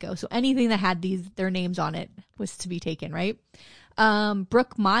for Vico. So anything that had their names on it was to be taken, right?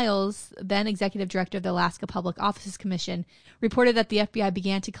 Brooke Miles, then executive director of the Alaska Public Offices Commission, reported that the FBI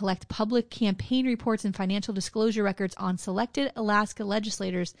began to collect public campaign reports and financial disclosure records on selected Alaska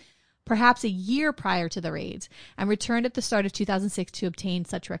legislators perhaps a year prior to the raids, and returned at the start of 2006 to obtain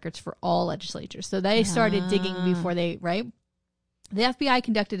such records for all legislatures. So they started digging before right? The FBI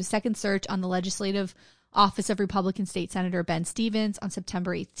conducted a second search on the legislative office of Republican State Senator Ben Stevens on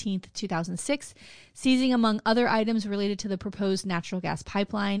September 18th, 2006, seizing, among other items, related to the proposed natural gas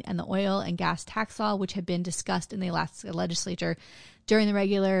pipeline and the oil and gas tax law, which had been discussed in the Alaska legislature during the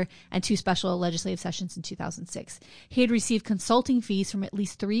regular and 2 special legislative sessions in 2006. He had received consulting fees from at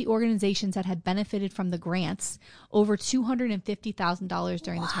least 3 organizations that had benefited from the grants, over $250,000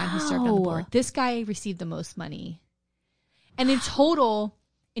 during the time he served on the board. This guy received the most money. And in total,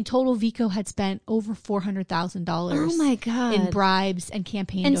 Vico had spent over $400,000. Oh my God! In bribes and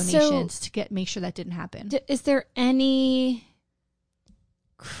campaign donations to make sure that didn't happen. Is there any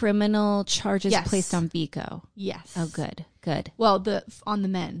criminal charges Yes. placed on Vico. Yes. Oh, good. Good. Well, on the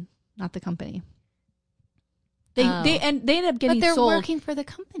men, not the company. They Oh. they ended up getting But they're sold. working for the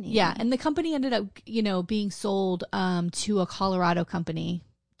company. Yeah, and the company ended up, being sold to a Colorado company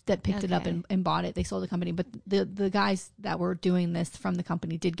that picked it up and bought it. They sold the company, but the guys that were doing this from the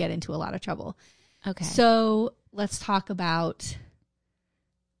company did get into a lot of trouble. Okay. So let's talk about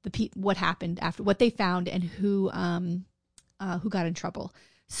what happened after, what they found, and who got in trouble.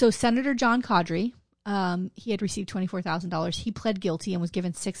 So Senator John Caudry, he had received $24,000. He pled guilty and was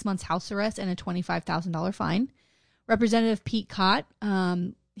given 6 months house arrest and a $25,000 fine. Representative Pete Cott,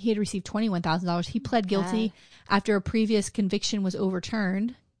 he had received $21,000. He pled guilty after a previous conviction was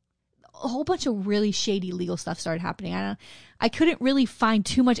overturned. A whole bunch of really shady legal stuff started happening. I couldn't really find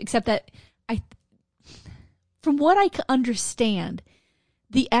too much, except that from what I could understand,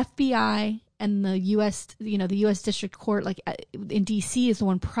 the FBI and the U.S. the U.S. District Court, like in D.C., is the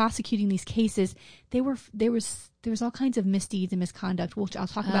one prosecuting these cases. There was all kinds of misdeeds and misconduct, which I'll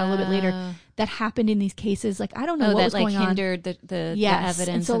talk about a little bit later, that happened in these cases. Like, I don't know what was going on. Hindered the evidence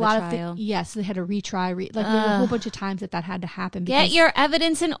and so of a lot the trial. Yes, they had to retry. There were a whole bunch of times that had to happen. Get your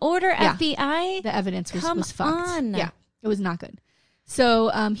evidence in order, FBI. The evidence was fucked. On. Yeah, it was not good. So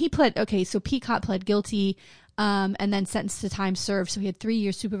so Pete Cott pled guilty. And then sentenced to time served. So he had 3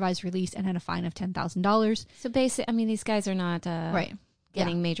 years supervised release and had a fine of $10,000. So basically, these guys are not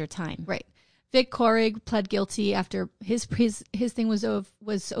getting major time. Right. Vic Corrig pled guilty after his thing was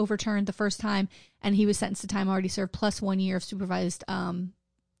overturned the first time, and he was sentenced to time already served plus 1 year of supervised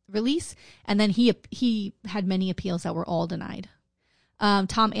release. And then he had many appeals that were all denied.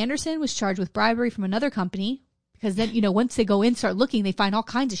 Tom Anderson was charged with bribery from another company. Because then, once they go in, start looking, they find all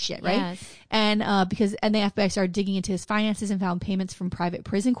kinds of shit, right? Yes. And the FBI started digging into his finances and found payments from private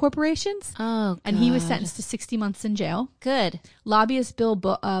prison corporations. Oh, God. And he was sentenced to 60 months in jail. Good. Lobbyist Bill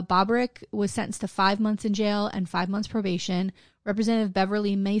Bobrick was sentenced to 5 months in jail and 5 months probation. Representative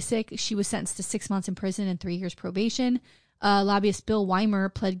Beverly Masick, she was sentenced to 6 months in prison and 3 years probation. Lobbyist Bill Weimer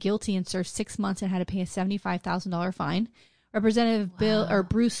pled guilty and served 6 months and had to pay a $75,000 fine. Representative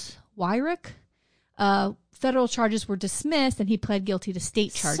Bruce Wyrick, federal charges were dismissed, and he pled guilty to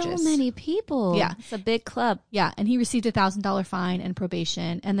state charges. So many people. Yeah. It's a big club. Yeah, and he received a $1,000 fine and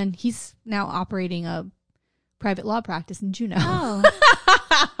probation, and then he's now operating a private law practice in Juneau. Oh.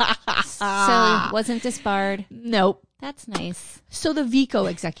 So wasn't disbarred. Nope. That's nice. So the Vico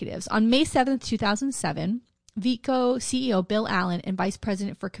executives. On May 7th, 2007, Vico CEO Bill Allen and Vice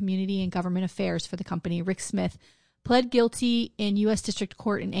President for Community and Government Affairs for the company, Rick Smith, pled guilty in U.S. District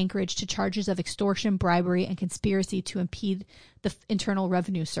Court in Anchorage to charges of extortion, bribery, and conspiracy to impede the Internal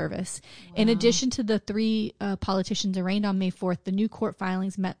Revenue Service. Wow. In addition to the three politicians arraigned on May 4th, the new court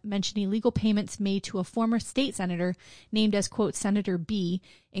filings mention illegal payments made to a former state senator named as, quote, Senator B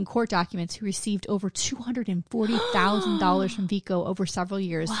in court documents who received over $240,000 from Vico over several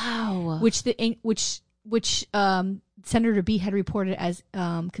years. Wow. Which Senator B had reported as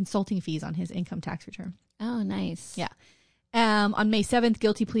consulting fees on his income tax return. Oh, nice. Yeah. On May 7th,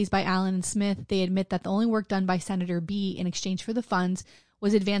 guilty pleas by Allen and Smith, they admit that the only work done by Senator B in exchange for the funds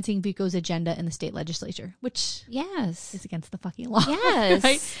was advancing Vico's agenda in the state legislature, which is against the fucking law. Yes.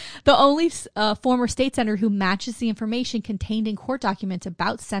 Right? The only former state senator who matches the information contained in court documents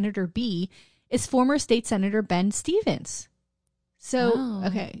about Senator B is former state senator Ben Stevens. So,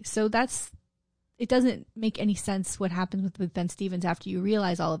 so it doesn't make any sense what happens with Ben Stevens after you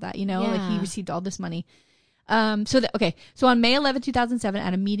realize all of that, like he received all this money. So on May 11, 2007,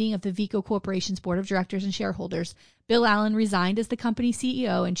 at a meeting of the Vico Corporation's board of directors and shareholders, Bill Allen resigned as the company's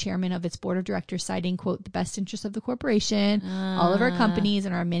CEO and chairman of its board of directors, citing, quote, the best interests of the corporation, all of our companies,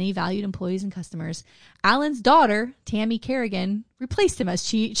 and our many valued employees and customers. Allen's daughter, Tammy Kerrigan, replaced him as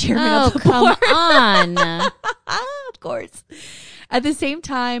chairman of the board. Come on. Of course. At the same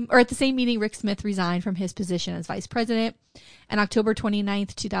meeting, Rick Smith resigned from his position as vice president. On October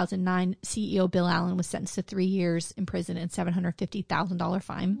 29th, 2009, CEO Bill Allen was sentenced to 3 years in prison and $750,000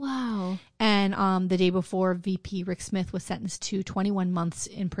 fine. Wow. And the day before, VP Rick Smith was sentenced to 21 months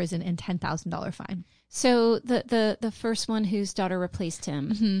in prison and $10,000 fine. So the first one whose daughter replaced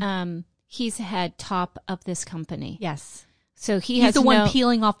him, he's head top of this company. Yes. So he's the one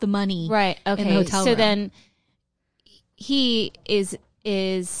peeling off the money. Right. Okay. In the hotel room. Then he is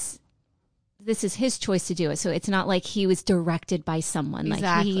this is his choice to do it. So it's not like he was directed by someone.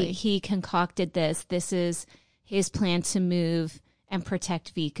 Exactly. Like he concocted this. This is his plan to move and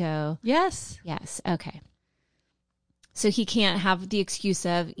protect Vico. Yes. Yes. Okay. So he can't have the excuse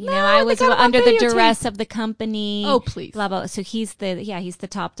of, I was under the videotape. duress of the company. Oh, please. Blah, blah. So he's the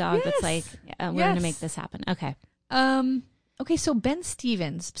top dog that's like, we're going to make this happen. Okay. Okay, so Ben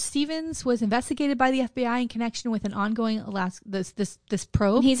Stevens. Stevens was investigated by the FBI in connection with an ongoing this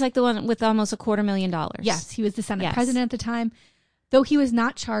probe. And he's like the one with almost $250,000. Yes, he was the Senate president at the time, though he was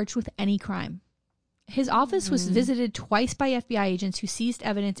not charged with any crime. His office was visited twice by FBI agents who seized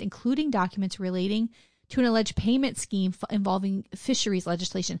evidence, including documents relating to an alleged payment scheme involving fisheries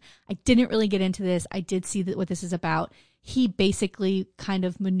legislation. I didn't really get into this. I did see what this is about. He basically kind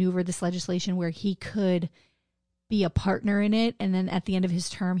of maneuvered this legislation where he could be a partner in it, and then at the end of his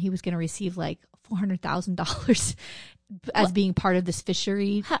term, he was going to receive like $400,000 as being part of this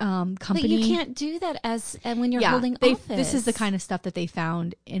fishery company. But you can't do that when you're holding office. This is the kind of stuff that they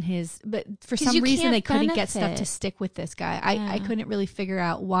found in his. But for some reason, they couldn't get stuff to stick with this guy. I couldn't really figure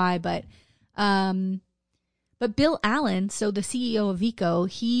out why, but Bill Allen, so the CEO of Vico,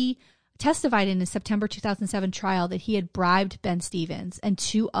 he testified in his September 2007 trial that he had bribed Ben Stevens and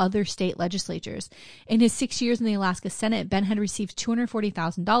 2 other state legislatures. In his 6 years in the Alaska Senate, Ben had received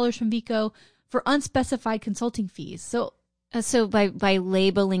 $240,000 from Vico for unspecified consulting fees. So by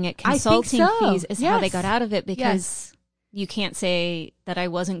labeling it consulting fees is how they got out of it, because you can't say that I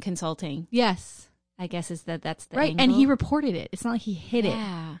wasn't consulting. Yes. I guess that's the right. angle. And he reported it. It's not like he hid it.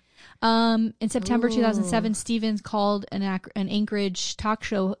 In September 2007, Stevens called an Anchorage talk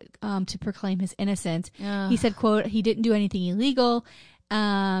show to proclaim his innocence. He said, quote, he didn't do anything illegal,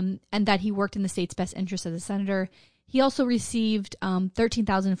 and that he worked in the state's best interest as a senator. He also received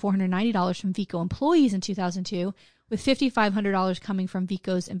 $13,490 from Vico employees in 2002, with $5,500 coming from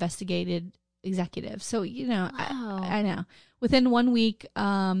Vico's investigated executives. So, wow. I know. Within 1 week,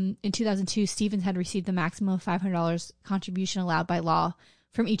 in 2002, Stevens had received the maximum of $500 contribution allowed by law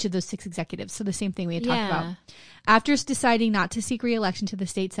from each of those 6 executives. So the same thing we had talked about. After deciding not to seek re-election to the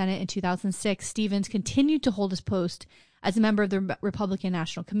state Senate in 2006, Stevens continued to hold his post as a member of the Republican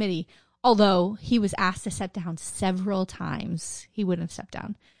National Committee, although he was asked to step down several times. He wouldn't step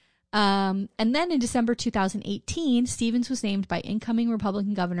down. And then in December 2018, Stevens was named by incoming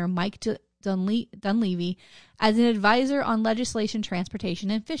Republican Governor Mike Dunleavy as an advisor on legislation,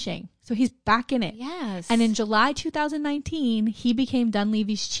 transportation, and fishing. So he's back in it. Yes. And in July 2019, he became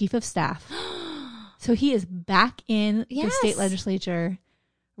Dunleavy's chief of staff. So he is back in the state legislature,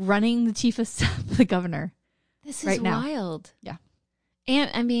 running the chief of staff of the governor. This is wild. Yeah. And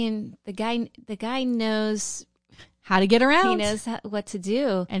I mean, the guy knows how to get around. He knows what to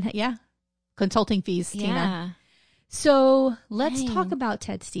do. And consulting fees, Tina. So let's talk about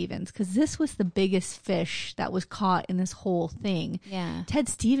Ted Stevens, because this was the biggest fish that was caught in this whole thing. Yeah. Ted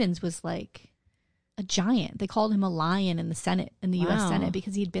Stevens was like a giant. They called him a lion in the Senate, in the U.S. Senate,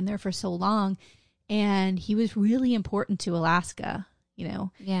 because he'd been there for so long, and he was really important to Alaska,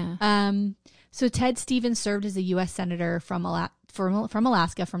 Yeah. So Ted Stevens served as a U.S. Senator from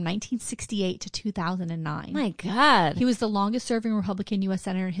Alaska from 1968 to 2009. My God. He was the longest serving Republican U.S.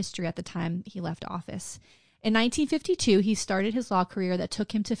 Senator in history at the time he left office. In 1952, he started his law career that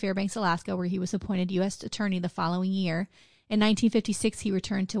took him to Fairbanks, Alaska, where he was appointed U.S. Attorney the following year. In 1956, he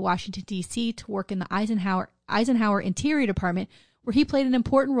returned to Washington, D.C. to work in the Eisenhower Interior Department, where he played an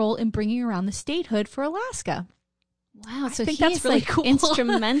important role in bringing around the statehood for Alaska. Wow, so I think that's really cool.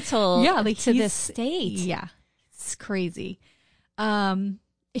 Instrumental to this state. Yeah, it's crazy.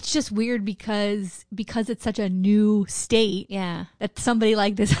 It's just weird because it's such a new state that somebody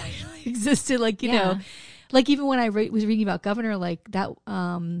like this actually existed. Like, you know, like even when I was reading about Governor,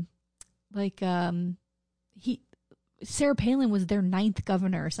 Sarah Palin was their 9th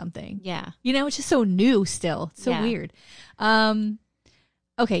governor or something. Yeah. It's just so new still. It's so weird.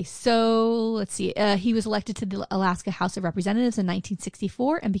 Okay, so let's see. He was elected to the Alaska House of Representatives in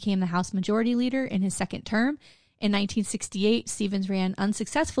 1964 and became the House Majority Leader in his second term. In 1968, Stevens ran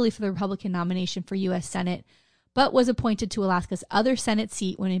unsuccessfully for the Republican nomination for U.S. Senate, but was appointed to Alaska's other Senate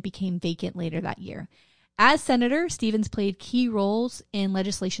seat when it became vacant later that year. As senator, Stevens played key roles in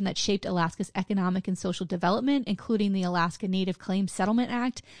legislation that shaped Alaska's economic and social development, including the Alaska Native Claims Settlement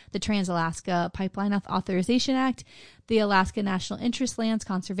Act, the Trans-Alaska Pipeline Authorization Act, the Alaska National Interest Lands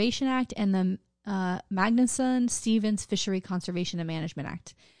Conservation Act, and the Magnuson-Stevens Fishery Conservation and Management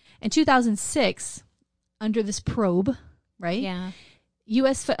Act. In 2006, under this probe, right? Yeah.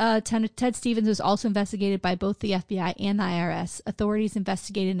 U.S. Ted Stevens was also investigated by both the FBI and the IRS. Authorities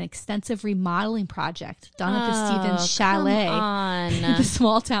investigated an extensive remodeling project done at the Stevens chalet in the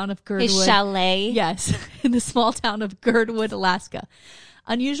small town of Girdwood. His chalet? Yes, in the small town of Girdwood, Alaska.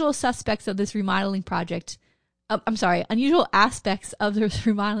 Unusual aspects of this remodeling project were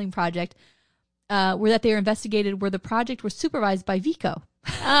that they were investigated where the project was supervised by Vico.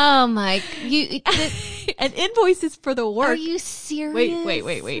 Oh my! And invoices for the work. Are you serious?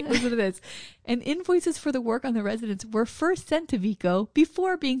 Wait. Listen to this. And invoices for the work on the residence were first sent to Vico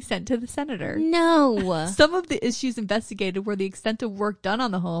before being sent to the senator. No. Some of the issues investigated were the extent of work done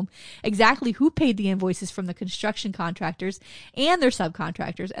on the home, exactly who paid the invoices from the construction contractors and their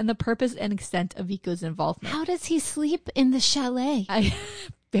subcontractors, and the purpose and extent of Vico's involvement. How does he sleep in the chalet?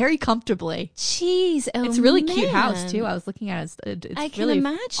 Very comfortably. Jeez, It's a really cute house, too. I was looking at it. It's I can really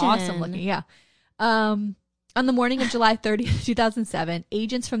imagine. awesome looking. Yeah. On the morning of July 30th, 2007,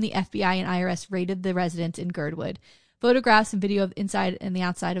 agents from the FBI and IRS raided the residence in Girdwood. Photographs and video of inside and the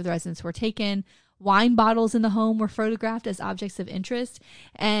outside of the residence were taken. Wine bottles in the home were photographed as objects of interest.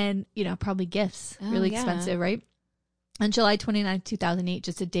 And, probably gifts. Really expensive, right? On July 29th, 2008,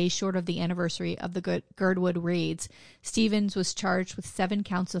 just a day short of the anniversary of the Girdwood raids, Stevens was charged with 7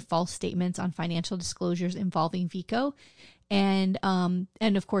 counts of false statements on financial disclosures involving Vico. And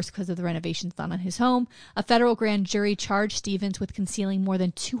of course, because of the renovations done on his home, a federal grand jury charged Stevens with concealing more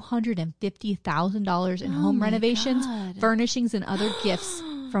than $250,000 in home renovations, furnishings, and other gifts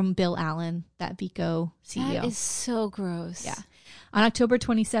from Bill Allen, that Vico CEO. That is so gross. Yeah. On October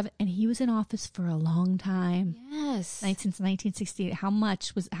 27th, and he was in office for a long time. Yes. Since 1968. How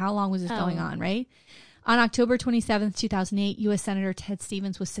long was this going on, right? On October 27th, 2008, U.S. Senator Ted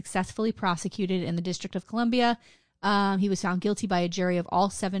Stevens was successfully prosecuted in the District of Columbia. He was found guilty by a jury of all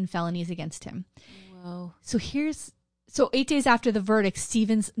 7 felonies against him. Whoa. So 8 days after the verdict,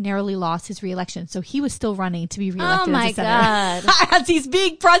 Stevens narrowly lost his reelection. So he was still running to be reelected as a senator. God. As he's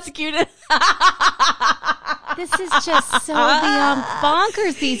being prosecuted. This is just so beyond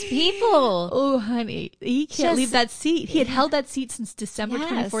bonkers, these people. Oh, honey. He can't leave that seat. He had held that seat since December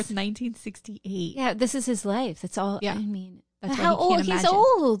 24th, 1968. Yeah, this is his life. That's all. Yeah. I mean, that's how old? He's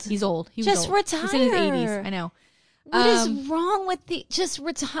old. He's old. He was just old. retire. He's in his 80s. I know. What is wrong with just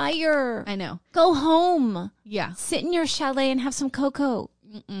retire? I know. Go home. Yeah. Sit in your chalet and have some cocoa.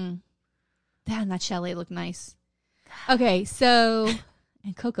 Damn, that chalet looked nice. Okay, so...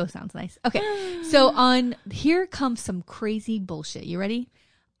 And cocoa sounds nice. Okay, so here comes some crazy bullshit. You ready?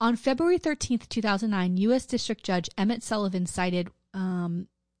 On February 13th, 2009, U.S. District Judge Emmett Sullivan cited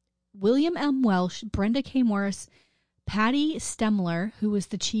William M. Welsh, Brenda K. Morris, Patty Stemler, who was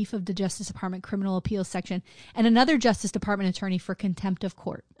the chief of the Justice Department Criminal Appeals Section, and another Justice Department attorney for contempt of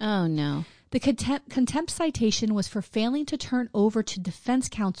court. Oh, no. The contempt citation was for failing to turn over to defense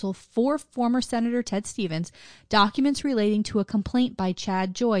counsel for former Senator Ted Stevens documents relating to a complaint by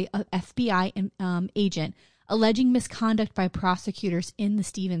Chad Joy, an FBI agent, alleging misconduct by prosecutors in the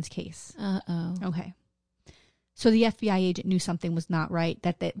Stevens case. Uh-oh. Okay. So the FBI agent knew something was not right,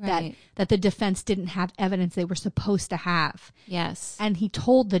 that the defense didn't have evidence they were supposed to have. Yes. And he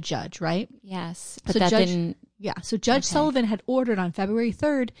told the judge, right? Yes. But that didn't... Yeah. So Judge Sullivan had ordered on February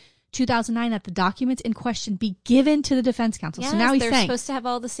 3rd, 2009, that the documents in question be given to the defense counsel. Yes, so now he's they're saying, supposed to have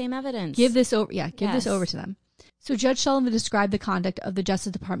all the same evidence. Give this over. Yeah, give this over to them. So Judge Sullivan described the conduct of the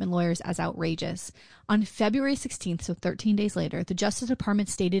Justice Department lawyers as outrageous. On February 16th, so 13 days later, the Justice Department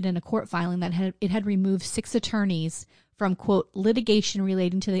stated in a court filing that it had removed 6 attorneys from, quote, litigation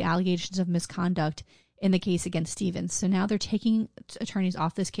relating to the allegations of misconduct in the case against Stevens. So now they're taking attorneys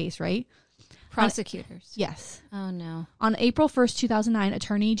off this case, right? Prosecutors. Yes. Oh, no. On April 1st, 2009,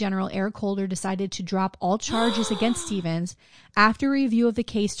 Attorney General Eric Holder decided to drop all charges against Stevens after review of the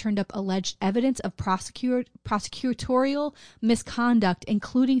case turned up alleged evidence of prosecutorial misconduct,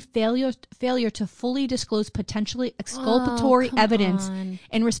 including failure to fully disclose potentially exculpatory evidence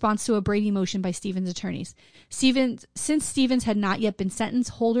in response to a Brady motion by Stevens' attorneys. Since Stevens had not yet been sentenced,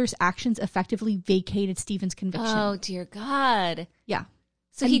 Holder's actions effectively vacated Stevens' conviction. Oh, dear God. Yeah.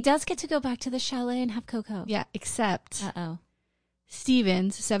 So he does get to go back to the chalet and have cocoa. Yeah, except Uh-oh.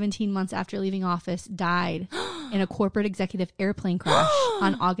 Stevens, 17 months after leaving office, died in a corporate executive airplane crash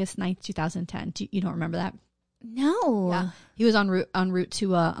on August 9th, 2010. You don't remember that? No. Yeah. He was en route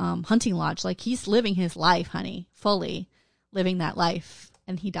to a hunting lodge. Like, he's living his life, honey, fully living that life,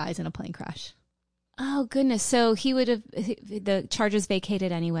 and he dies in a plane crash. Oh, goodness. So he would have the charges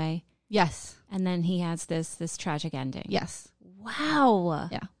vacated anyway. Yes. And then he has this tragic ending. Yes. Wow.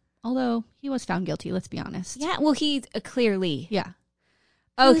 Yeah. Although he was found guilty, let's be honest. Yeah. Well, he clearly. Yeah.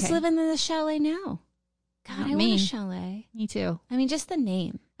 Okay. Who's living in the chalet now? God, Not I me. want a chalet. Me too. I mean, just the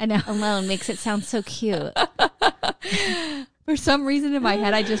name I know. alone makes it sound so cute. For some reason in my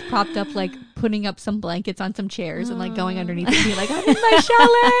head, I just propped up like putting up some blankets on some chairs and like going underneath and being like, I'm in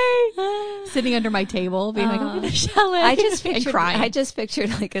my chalet. Sitting under my table, being like, I'm in the chalet. I just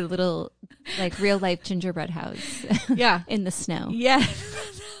pictured like a little, like real life gingerbread house. Yeah. In the snow. Yeah. That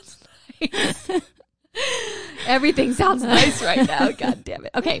sounds nice. Everything sounds nice right now. God damn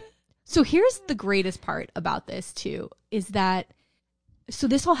it. Okay. So here's the greatest part about this too, is that, so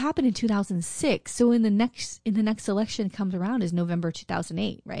this all happened in 2006. So in the next election comes around is November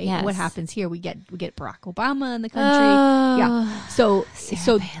 2008, right? Yes. What happens here? We get Barack Obama in the country. Yeah. So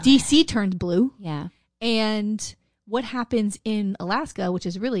DC turns blue. Yeah. And what happens in Alaska, which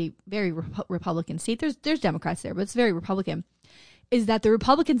is really very Republican state, there's Democrats there, but it's very Republican, is that the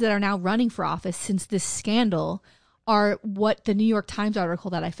Republicans that are now running for office since this scandal are what the New York Times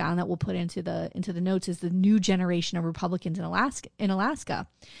article that I found that we'll put into the notes is the new generation of Republicans in Alaska.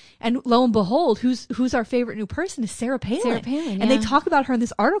 And lo and behold, who's our favorite new person is Sarah Palin. Sarah Palin, yeah. And they talk about her in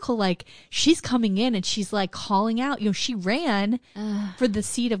this article like she's coming in and she's like calling out, she ran for the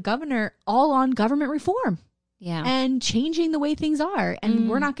seat of governor all on government reform. Yeah. And changing the way things are. And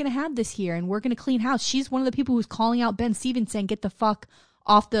we're not going to have this here and we're going to clean house. She's one of the people who's calling out Ben Stevens saying, get the fuck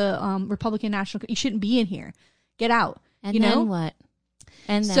off the Republican National. You shouldn't be in here. Get out. And then what?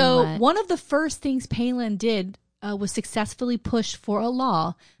 And then so what? One of the first things Palin did was successfully push for a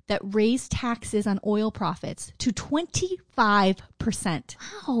law that raised taxes on oil profits to 25%.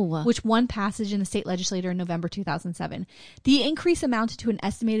 Wow. Which won passage in the state legislature in November 2007. The increase amounted to an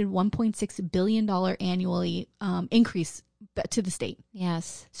estimated $1.6 billion annually increase to the state.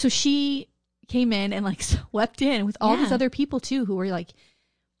 Yes. So she came in and like swept in with all these other people too who were like,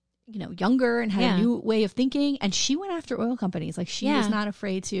 younger and had a new way of thinking. And she went after oil companies. Like she was not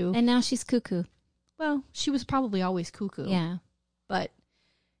afraid to. And now she's cuckoo. Well, she was probably always cuckoo. Yeah. But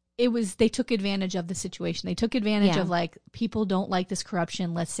they took advantage of the situation. They took advantage of like, people don't like this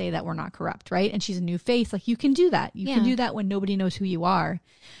corruption. Let's say that we're not corrupt. Right. And she's a new face. Like you can do that. You can do that when nobody knows who you are.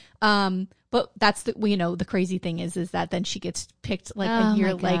 But that's the crazy thing is that then she gets picked like a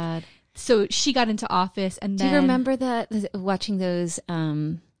year, like, so she got into office and then. Do you remember watching those,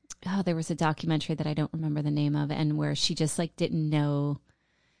 there was a documentary that I don't remember the name of, and where she just like didn't know,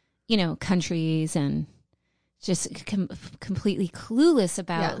 countries and just completely clueless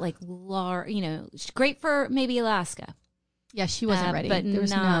about like law. Great for maybe Alaska. Yeah, she wasn't ready. But there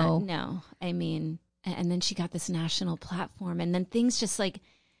was no. I mean, and then she got this national platform, and then things just like,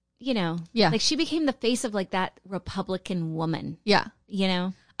 like she became the face of like that Republican woman. Yeah,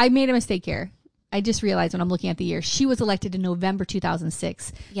 I made a mistake here. I just realized when I'm looking at the year, she was elected in November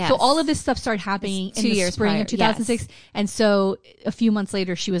 2006. Yes. So all of this stuff started happening in the spring of 2006. Yes. And so a few months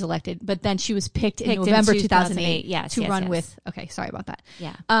later, she was elected. But then she was picked in November 2008 to run with. Okay, sorry about that.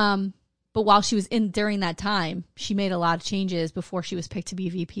 Yeah. But while she was during that time, she made a lot of changes before she was picked to be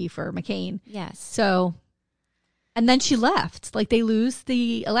VP for McCain. Yes. So, and then she left. Like they lose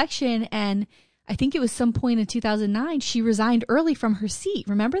the election and I think it was some point in 2009, she resigned early from her seat.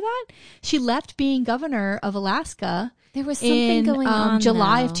 Remember that? She left being governor of Alaska. There was something going on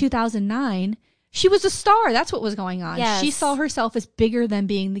July of 2009. She was a star. That's what was going on. Yes. She saw herself as bigger than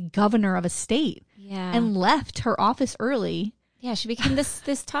being the governor of a state. Yeah. And left her office early. Yeah, she became this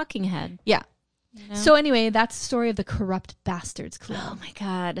talking head. Yeah. So anyway, that's the story of the Corrupt Bastards Club. Oh my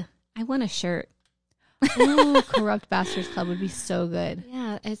God. I want a shirt. Ooh, Corrupt Bastards Club would be so good.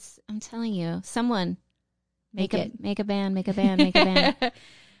 Yeah, I'm telling you, someone make it. Make a band.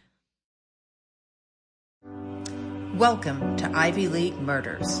 Welcome to Ivy League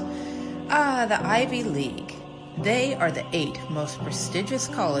Murders. The Ivy League. They are the 8 most prestigious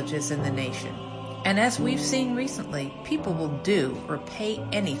colleges in the nation. And as we've seen recently, people will do or pay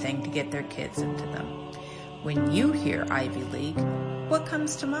anything to get their kids into them. When you hear Ivy League, what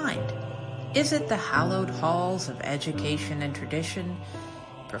comes to mind? Is it the hallowed halls of education and tradition?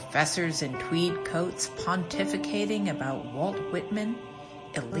 Professors in tweed coats pontificating about Walt Whitman?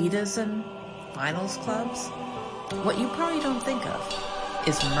 Elitism? Finals clubs? What you probably don't think of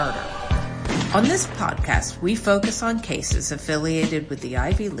is murder. On this podcast, we focus on cases affiliated with the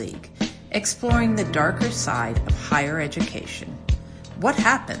Ivy League, exploring the darker side of higher education. What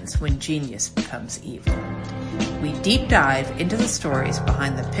happens when genius becomes evil? We deep dive into the stories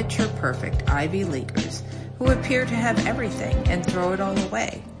behind the picture-perfect Ivy Leaguers who appear to have everything and throw it all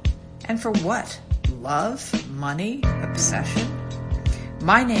away. And for what? Love? Money? Obsession?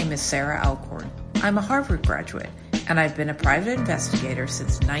 My name is Sarah Alcorn. I'm a Harvard graduate, and I've been a private investigator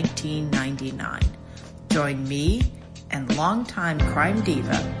since 1999. Join me and longtime crime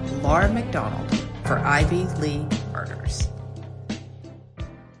diva Laura McDonald for Ivy League Murders.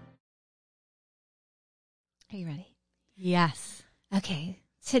 Are you ready? Yes. Okay.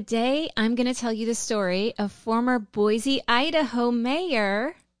 Today, I'm going to tell you the story of former Boise, Idaho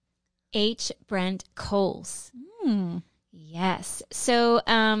Mayor H. Brent Coles. Yes. So,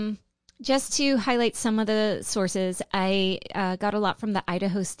 just to highlight some of the sources, I got a lot from the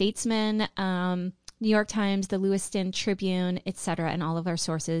Idaho Statesman, New York Times, the Lewiston Tribune, etc., and all of our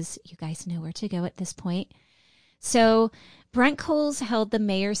sources. You guys know where to go at this point. So Brent Coles held the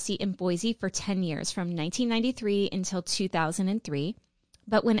mayor's seat in Boise for 10 years, from 1993 until 2003.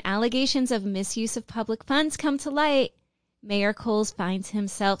 But when allegations of misuse of public funds come to light, Mayor Coles finds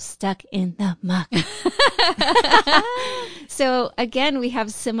himself stuck in the muck. So again, we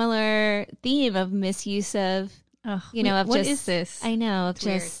have similar theme of misuse of, of what just, is this? I know, of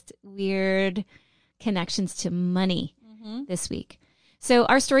just weird connections to money this week. So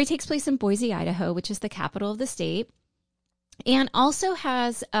our story takes place in Boise, Idaho, which is the capital of the state, and also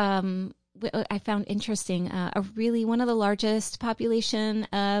has, I found interesting, one of the largest population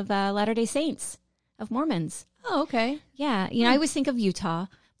of Latter-day Saints, of Mormons. Oh, okay. Yeah. I always think of Utah,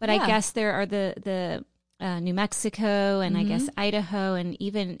 but I guess there are the New Mexico and I guess Idaho and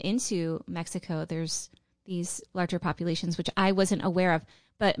even into Mexico. There's these larger populations, which I wasn't aware of.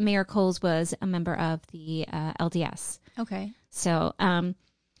 But Mayor Coles was a member of the LDS. Okay. So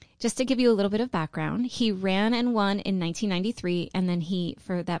just to give you a little bit of background, he ran and won in 1993, and then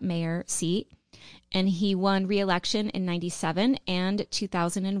for that mayor seat, and he won re-election in 97 and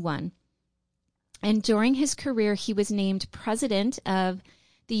 2001. And during his career, he was named president of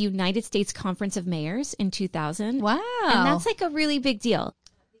the United States Conference of Mayors in 2000. Wow. And that's like a really big deal.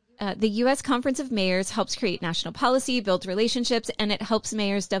 The U.S. Conference of Mayors helps create national policy, builds relationships, and it helps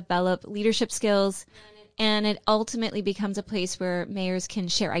mayors develop leadership skills. And it ultimately becomes a place where mayors can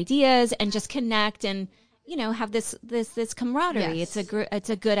share ideas and just connect and, have this camaraderie. Yes. It's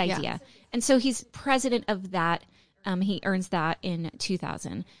a good idea. Yeah. And so he's president of that. He earns that in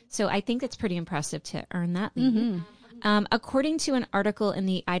 2000. So I think it's pretty impressive to earn that lead. According to an article in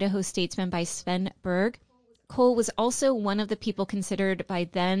the Idaho Statesman by Sven Berg, Cole was also one of the people considered by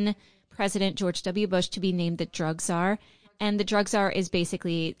then President George W. Bush to be named the drug czar. And the drug czar is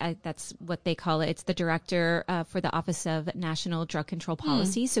basically, that's what they call it. It's the director for the Office of National Drug Control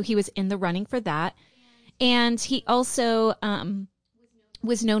Policy. So he was in the running for that. And he also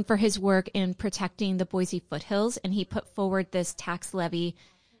was known for his work in protecting the Boise foothills. And he put forward this tax levy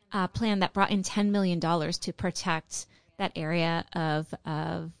plan that brought in $10 million to protect that area of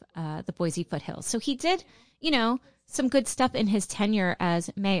the Boise foothills. So he did, some good stuff in his tenure as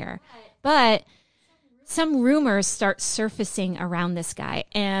mayor. But some rumors start surfacing around this guy.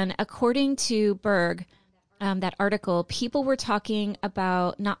 And according to Berg, that article, people were talking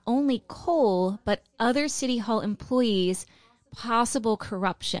about not only Cole, but other City Hall employees' possible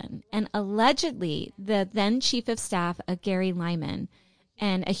corruption. And allegedly, the then chief of staff, Gary Lyman,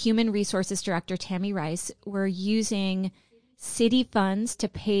 and a human resources director, Tammy Rice, were using city funds to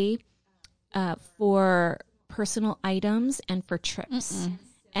pay for personal items and for trips.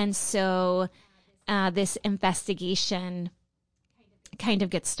 And so this investigation kind of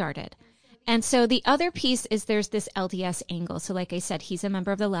gets started. And so the other piece is there's this LDS angle. So like I said, he's a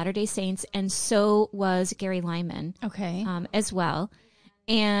member of the Latter-day Saints, and so was Gary Lyman as well.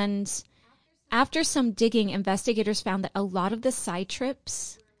 And after some digging, investigators found that a lot of the side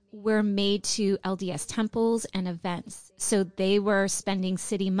trips were made to LDS temples and events. So they were spending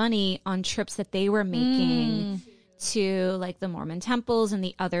city money on trips that they were making to like the Mormon temples and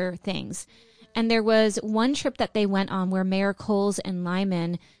the other things. And there was one trip that they went on where Mayor Coles and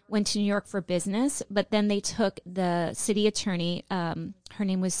Lyman went to New York for business, but then they took the city attorney, her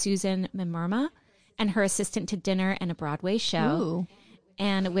name was Susan Mimurma, and her assistant to dinner and a Broadway show. Ooh.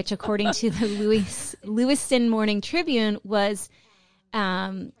 And which, according to the Lewiston Morning Tribune, was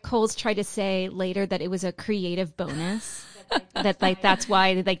Coles tried to say later that it was a creative bonus, that like that's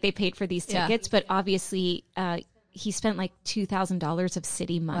why like they paid for these tickets. But obviously, he spent like $2,000 of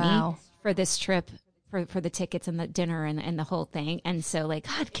city money for this trip, for the tickets and the dinner and the whole thing. And so, like,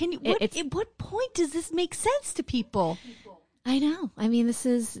 God, can you? At what point does this make sense to people? I know. I mean, this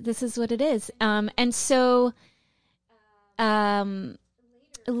is what it is. And so,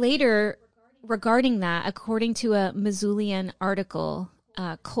 later, regarding that, according to a Missoulian article,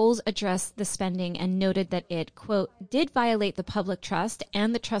 Coles addressed the spending and noted that it, quote, did violate the public trust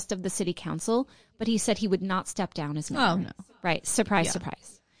and the trust of the city council, but he said he would not step down as mayor. Oh, no. Right. Surprise,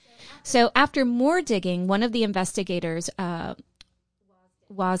 surprise. So after more digging, one of the investigators,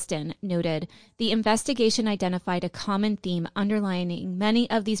 Wasden, noted the investigation identified a common theme underlining many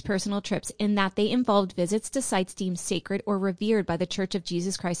of these personal trips in that they involved visits to sites deemed sacred or revered by the Church of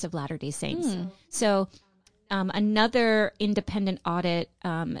Jesus Christ of Latter-day Saints. So another independent audit,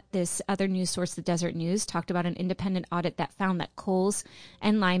 this other news source, the Desert News, talked about an independent audit that found that Coles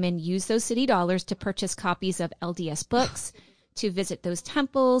and Lyman used those city dollars to purchase copies of LDS books, to visit those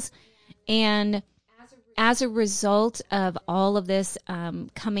temples. And as a result of all of this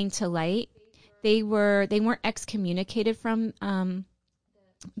coming to light, they weren't excommunicated from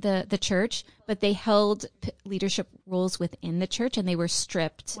the church, but they held leadership roles within the church, and they were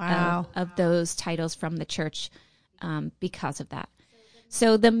stripped of those titles from the church because of that.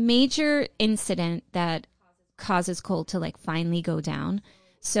 So the major incident that causes Cole to like finally go down.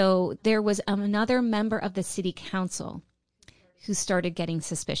 So there was another member of the city council who started getting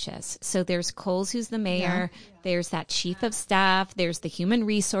suspicious. So there's Coles, who's the mayor. Yeah. There's that chief of staff. There's the human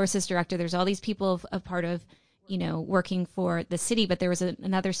resources director. There's all these people a part of, working for the city. But there was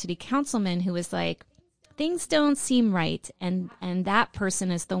another city councilman who was like, things don't seem right. And that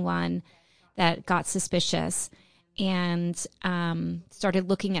person is the one that got suspicious and started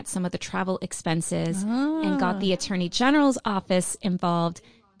looking at some of the travel expenses and got the attorney general's office involved.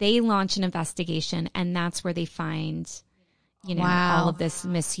 They launch an investigation, and that's where they find all of this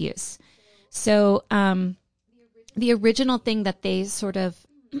misuse. So the original thing that they sort of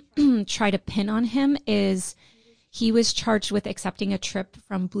try to pin on him is he was charged with accepting a trip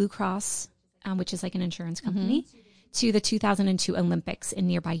from Blue Cross, which is like an insurance company, to the 2002 Olympics in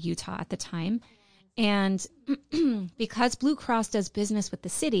nearby Utah at the time. And because Blue Cross does business with the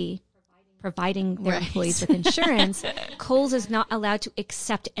city, providing their employees with insurance, Coles is not allowed to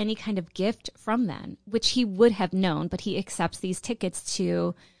accept any kind of gift from them, which he would have known, but he accepts these tickets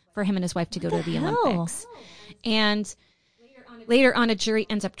for him and his wife to go to the Olympics. And later on, a jury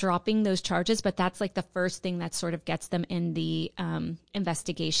ends up dropping those charges, but that's like the first thing that sort of gets them in the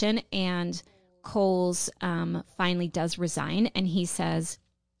investigation. And Coles finally does resign, and he says,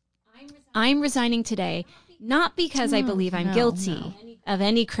 I'm resigning today, not because I believe I'm guilty of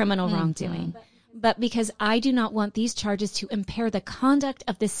any criminal wrongdoing, but because I do not want these charges to impair the conduct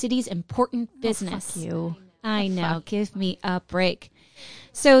of the city's important business. Fuck you. I know. Give me a break.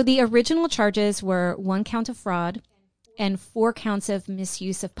 So the original charges were 1 count of fraud and 4 counts of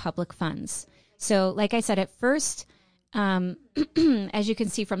misuse of public funds. So like I said, at first, as you can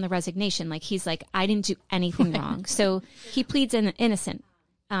see from the resignation, like he's like, I didn't do anything wrong. So he pleads innocent.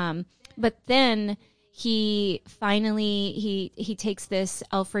 But then he finally, he takes this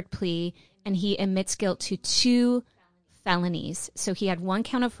Alford plea and he admits guilt to 2 felonies. So he had 1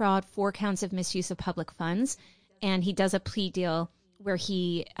 count of fraud, 4 counts of misuse of public funds, and he does a plea deal where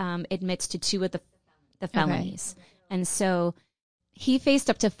he admits to 2 of the felonies. Okay. And so he faced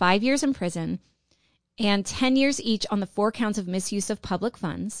up to 5 years in prison and 10 years each on the 4 counts of misuse of public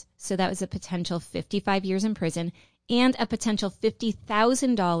funds. So that was a potential 55 years in prison. And a potential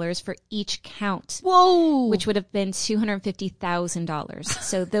 $50,000 for each count. Whoa! Which would have been $250,000.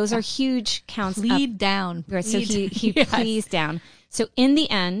 So those are huge counts. Plead down. Right, so he pleads down. So in the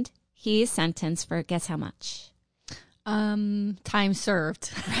end, he is sentenced for, guess how much? Time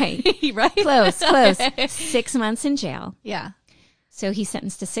served. Right. Right? Close. 6 months in jail. Yeah. So he's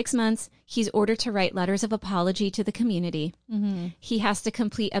sentenced to 6 months. He's ordered to write letters of apology to the community. Mm-hmm. He has to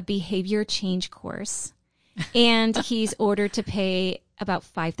complete a behavior change course. And he's ordered to pay about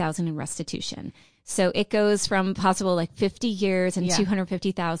 $5,000 in restitution. So it goes from possible like 50 years and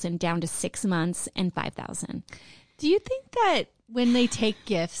 $250,000 down to 6 months and $5,000. Do you think that when they take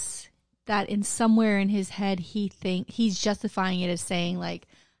gifts, that in somewhere in his head he's justifying it as saying like,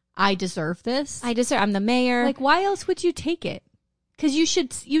 I deserve this? I'm the mayor. Like, why else would you take it? Because you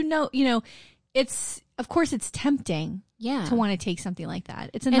should, it's, of course it's tempting. Yeah. To want to take something like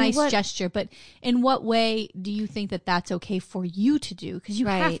that. It's a nice gesture, but in what way do you think that that's okay for you to do? Because you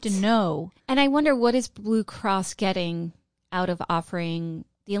have to know. And I wonder, what is Blue Cross getting out of offering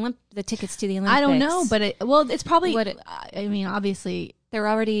the tickets to the Olympics? I don't know, but it's probably, obviously. They're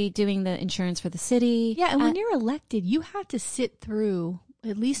already doing the insurance for the city. Yeah, and when you're elected, you have to sit through,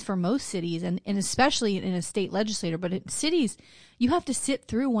 at least for most cities, and especially in a state legislature, but in cities, you have to sit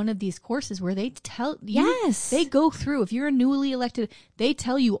through one of these courses where they tell you, they go through, if you're a newly elected, they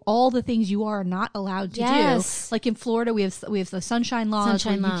tell you all the things you are not allowed to do. Like in Florida, we have the sunshine laws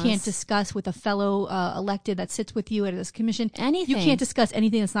where you can't discuss with a fellow elected that sits with you at this commission. Anything. You can't discuss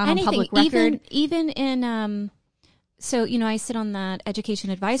anything that's not on public record. Even in, so, I sit on that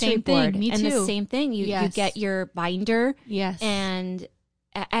education advisory board. Me and too. The same thing. You get your binder. Yes. And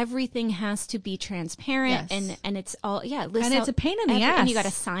everything has to be transparent, and it's all and it's a pain in the ass. And you got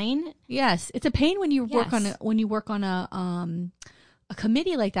to sign. Yes, it's a pain when you work on a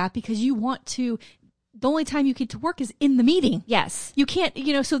committee like that, because you want to. The only time you get to work is in the meeting. Yes. You can't,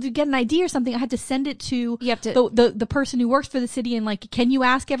 so to get an idea or something, I had to send it to the person who works for the city and like, can you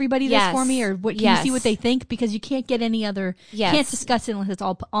ask everybody this for me, or what? Can you see what they think? Because you can't get any other, can't discuss it unless it's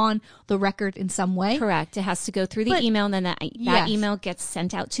all on the record in some way. Correct. It has to go through the email, and then that email gets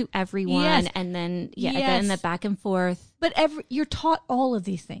sent out to everyone, and then then the back and forth. But you're taught all of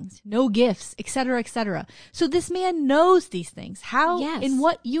these things. No gifts, et cetera, et cetera. So this man knows these things. How, in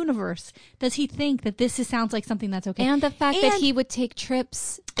what universe does he think that this sounds like something that's okay? And the fact that he would take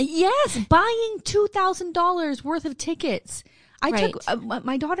trips. Yes, buying $2,000 worth of tickets. I took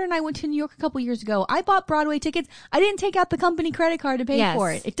my daughter and I went to New York a couple years ago. I bought Broadway tickets. I didn't take out the company credit card to pay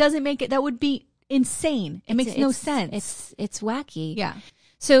for it. It doesn't make it. That would be insane. It makes no sense. It's wacky. Yeah.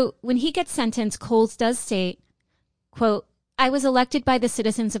 So when he gets sentenced, Coles does state, quote, "I was elected by the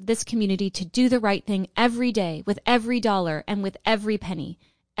citizens of this community to do the right thing every day, with every dollar and with every penny,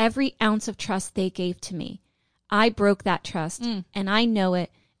 every ounce of trust they gave to me. I broke that trust, and I know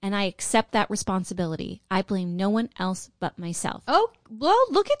it, and I accept that responsibility. I blame no one else but myself." Oh, well,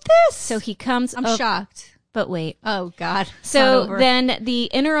 look at this. So he comes... I'm shocked. But wait. Oh, God. So then the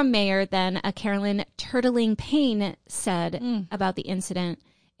interim mayor, Carolyn Turtling Payne, said about the incident,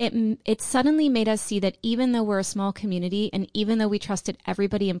 it suddenly made us see that even though we're a small community and even though we trusted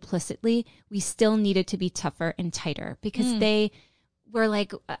everybody implicitly, we still needed to be tougher and tighter because they were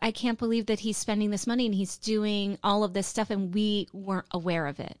like, I can't believe that he's spending this money and he's doing all of this stuff and we weren't aware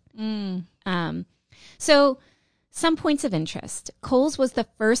of it. So some points of interest. Coles was the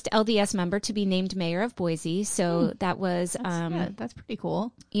first LDS member to be named mayor of Boise. So that was, that's pretty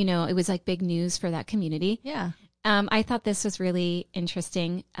cool. You know, it was like big news for that community. Yeah. I thought this was really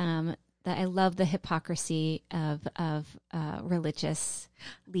interesting. That I love the hypocrisy of religious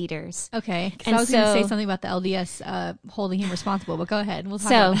leaders. Okay, because I was going to say something about the LDS holding him responsible, but go ahead. We'll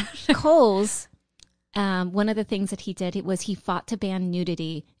talk about that. Coles, one of the things that he did was he fought to ban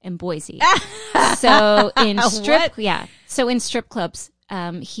nudity in Boise. So in strip clubs,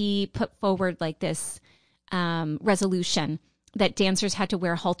 he put forward like this resolution that dancers had to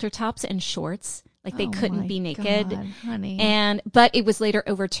wear halter tops and shorts. Like they couldn't be naked, God, honey. But it was later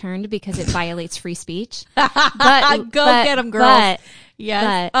overturned because it violates free speech. Go get them, girls.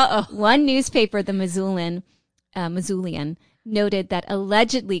 Yes. One newspaper, the Missoulian, noted that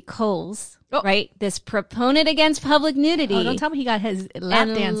allegedly Coles, this proponent against public nudity, don't tell me he got his lap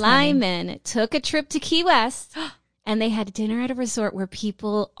dance. And Lyman took a trip to Key West, and they had dinner at a resort where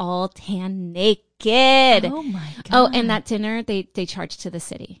people all tan naked. Oh my God. Oh, and that dinner they charged to the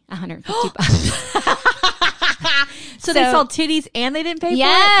city $150. So they sold titties and they didn't pay for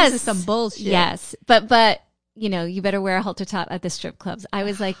it? This is some bullshit. Yes. But you know, you better wear a halter top at the strip clubs. I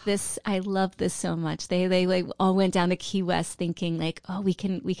was like, I love this so much. They like all went down to Key West thinking like, oh, we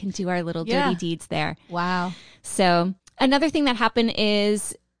can do our little dirty deeds there. Wow. So another thing that happened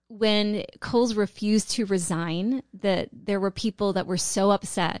is when Coles refused to resign, there were people that were so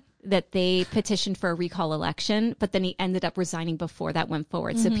upset that they petitioned for a recall election, but then he ended up resigning before that went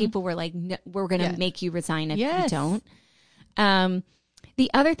forward. So people were like, no, we're going to make you resign if you don't.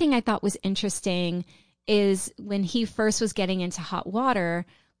 The other thing I thought was interesting is when he first was getting into hot water,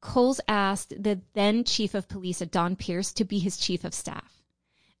 Coles asked the then chief of police, Don Pierce, to be his chief of staff.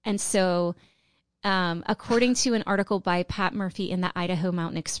 And so according to an article by Pat Murphy in the Idaho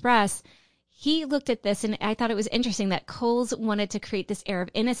Mountain Express, he looked at this and I thought it was interesting that Coles wanted to create this air of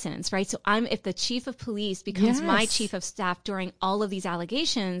innocence, right? So if the chief of police becomes my chief of staff during all of these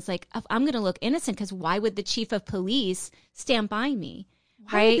allegations, like I'm going to look innocent because why would the chief of police stand by me?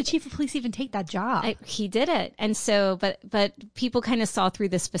 Why would the chief of police even take that job? He did it. And so, but people kind of saw through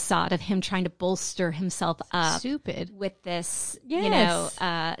this facade of him trying to bolster himself up. Stupid. With this,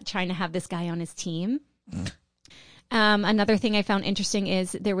 trying to have this guy on his team. Another thing I found interesting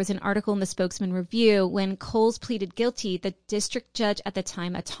is there was an article in the Spokesman Review when Coles pleaded guilty, the district judge at the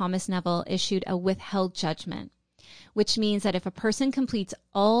time, a Thomas Neville, issued a withheld judgment, which means that if a person completes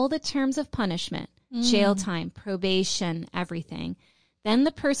all the terms of punishment, jail time, probation, everything, then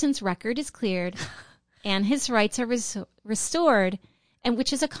the person's record is cleared and his rights are restored, and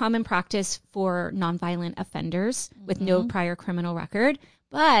which is a common practice for nonviolent offenders with no prior criminal record.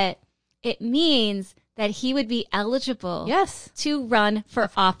 But it means that he would be eligible to run for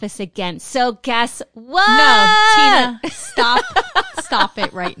office again. So guess what? No, Tina, stop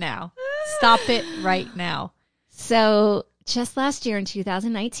it right now. Stop it right now. So just last year in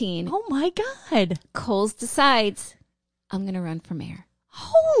 2019. Oh my God. Coles decides, I'm going to run for mayor.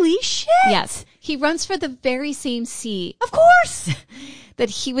 Holy shit. Yes. He runs for the very same seat. Of course. That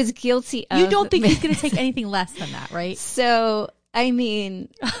he was guilty of. You don't think he's going to take anything less than that, right? So, I mean,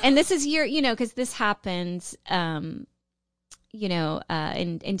 and this is because this happened, in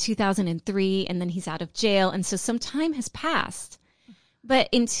 2003, and then he's out of jail. And so some time has passed. But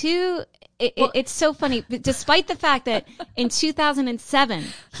it's so funny. Despite the fact that in 2007,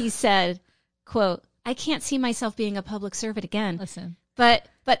 he said, quote, I can't see myself being a public servant again. Listen.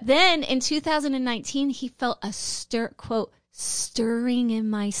 But then in 2019, he felt a quote, stirring in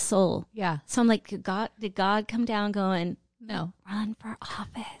my soul. Yeah. So I'm like, did God come down going, no, run for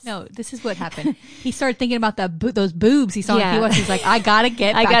office? No, this is what happened. He started thinking about those boobs he saw in Key West. He's like, I got to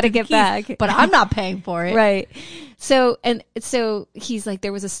get back. But I'm not paying for it. Right. So he's like,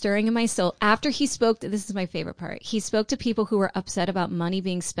 there was a stirring in my soul. After he spoke, this is my favorite part. He spoke to people who were upset about money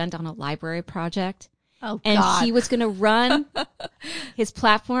being spent on a library project. Oh, and God. he was going to run his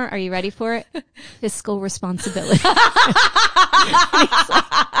platform. Are you ready for it? Fiscal responsibility.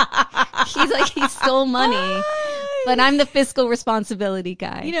 he's like, he stole money, but I'm the fiscal responsibility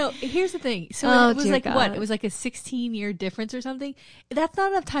guy. You know, here's the thing. So it was like God. what? It was like a 16-year difference or something. That's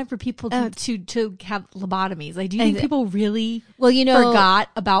not enough time for people to have lobotomies. Like, do you think people really forgot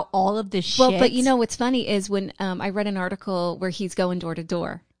about all of this shit? Well, but you know what's funny is when I read an article where he's going door to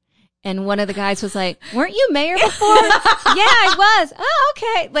door. And one of the guys was like, weren't you mayor before? Yeah, I was. Oh,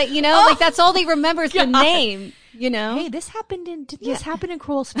 okay. Like, like that's all they remember is the name, Hey, this happened this happen in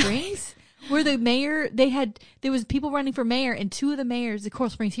Coral Springs? Where the mayor, there was people running for mayor, and two of the mayors, the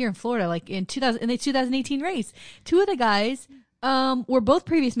Coral Springs here in Florida, like in the 2018 race, two of the guys, were both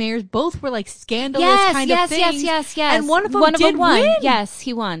previous mayors. Both were like scandalous kind of things. Yes. And one of them did won. win. Yes,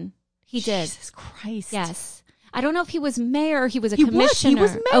 he won. He did. Jesus Christ. Yes. I don't know if he was mayor or he was a commissioner. He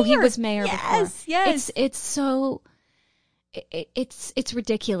was mayor. Oh, he was mayor before. Yes. It's so, it's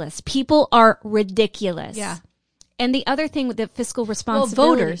ridiculous. People are ridiculous. Yeah. And the other thing with the fiscal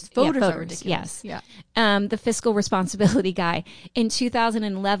responsibility. Voters are ridiculous. Yes. Yeah. The fiscal responsibility guy in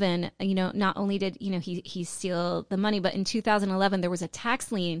 2011, not only did, he steal the money, but in 2011, there was a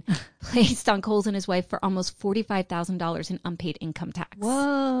tax lien placed on Coles and his wife for almost $45,000 in unpaid income tax.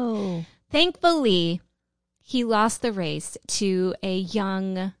 Whoa. Thankfully, he lost the race to a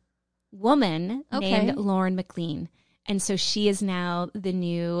young woman named Lauren McLean. And so she is now the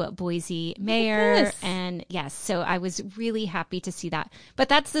new Boise mayor. Yes. And yes, so I was really happy to see that. But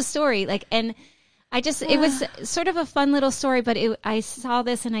that's the story. It was sort of a fun little story, but I saw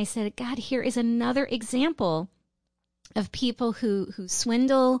this and I said, God, here is another example of people who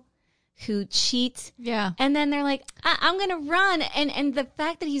swindle, who cheat. Yeah. And then they're like, I'm going to run. And the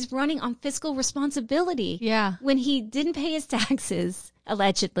fact that he's running on fiscal responsibility. Yeah. When he didn't pay his taxes,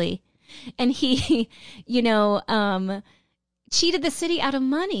 allegedly. And he, cheated the city out of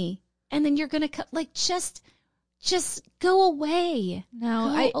money. And then you're going to just go away.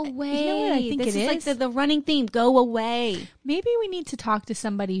 No, go away. You know what I think this it is like the running theme. Go away. Maybe we need to talk to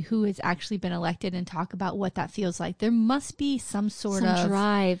somebody who has actually been elected and talk about what that feels like. There must be some of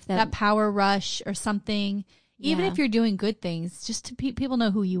drive, that power rush or something. Even if you're doing good things, just to people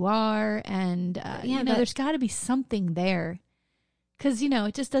know who you are. And, there's got to be something there. Because,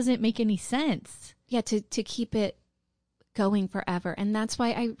 it just doesn't make any sense. Yeah, to keep it going forever. And that's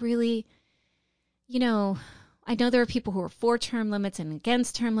why I really, I know there are people who are for term limits and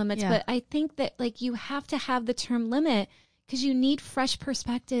against term limits, but I think that you have to have the term limit because you need fresh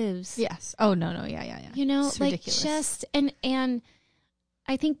perspectives. Yes. Oh, no. Yeah. It's ridiculous. And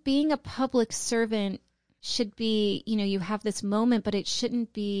I think being a public servant should be, you have this moment, but it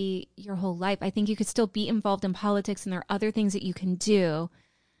shouldn't be your whole life. I think you could still be involved in politics and there are other things that you can do,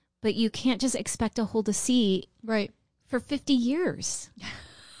 but you can't just expect to hold a seat for 50 years.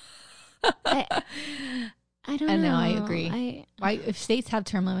 I don't know. I know. I agree. Why, if states have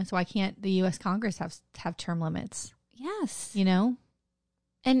term limits, why can't the U.S. Congress have term limits? Yes.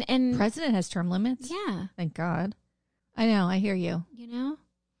 And president has term limits. Yeah. Thank God. I know. I hear you.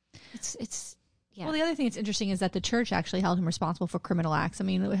 It's yeah. Well, the other thing that's interesting is that the church actually held him responsible for criminal acts. I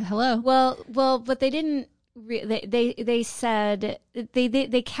mean, hello. Well, but they didn't. They said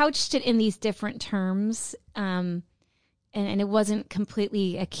they couched it in these different terms, and it wasn't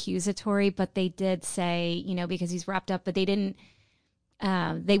completely accusatory, but they did say, because he's wrapped up, but they didn't.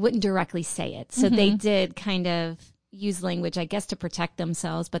 They wouldn't directly say it, so they did kind of use language, I guess, to protect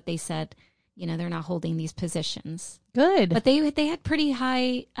themselves. But they said, they're not holding these positions. Good. But they had pretty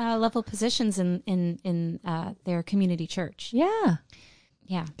high level positions in their community church. Yeah.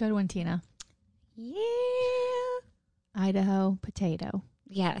 Yeah. Good one, Tina. Yeah. Idaho potato.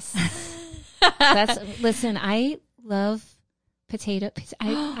 Yes. Listen, I love potato.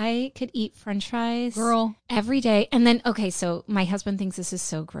 I could eat French fries, girl, every day. And then, so my husband thinks this is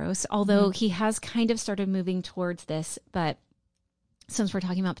so gross, although he has kind of started moving towards this. But since we're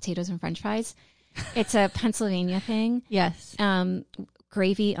talking about potatoes and French fries, it's a Pennsylvania thing. Yes.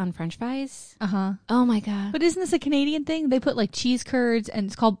 Gravy on French fries. Uh-huh. Oh my God. But isn't this a Canadian thing? They put cheese curds and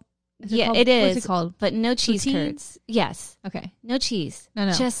it's called... It is. What is it called? But no cheese Poutine? curds. Yes. Okay. No cheese.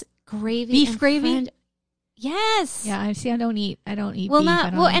 No. Just gravy. Beef gravy? Yes. Yeah, I don't eat Well,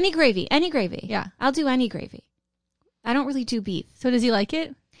 beef. any gravy. Yeah. I'll do any gravy. I don't really do beef. So does he like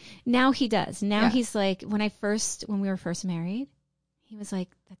it? Now he does. Now Yeah. he's like, when we were first married, he was like,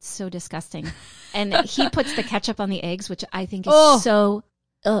 that's so disgusting. And he puts the ketchup on the eggs, which I think is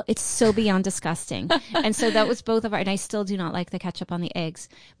it's so beyond disgusting. And so that was both of our, and I still do not like the ketchup on the eggs.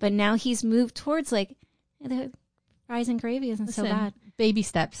 But now he's moved towards like, the fries and gravy isn't so bad. Baby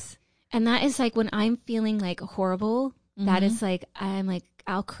steps. And that is like when I'm feeling like horrible, that is like, I'm like,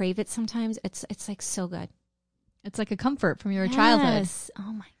 I'll crave it sometimes. It's like so good. It's like a comfort from your childhood.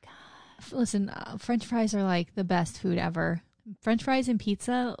 Oh my God. Listen, French fries are like the best food ever. French fries and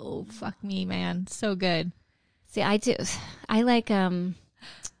pizza. Oh, fuck me, man. So good. See, I do. I like,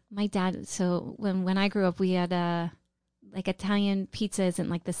 my dad. So when I grew up, we had, like Italian pizza isn't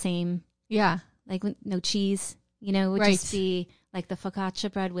like the same. Yeah. Like no cheese, it would Right. just be like the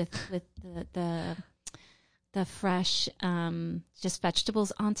focaccia bread with the fresh, just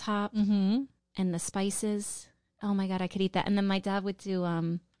vegetables on top and the spices. Oh my God, I could eat that. And then my dad would do,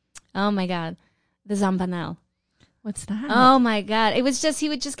 oh my God, the Zambanella. What's that? Oh my God. It was just, he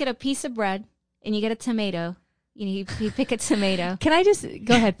would just get a piece of bread and you get a tomato. You pick a tomato. Can I just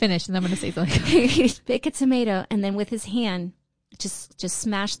go ahead, finish, and then I'm going to say something. He'd pick a tomato and then with his hand, just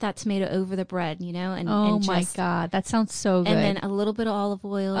smash that tomato over the bread, and my God, that sounds so good. And then a little bit of olive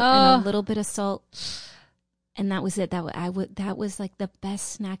oil and a little bit of salt. And that was it. That was like the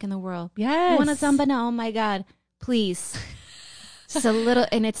best snack in the world. Yes. You want a Zambanella? Oh my God. Please. Just a little,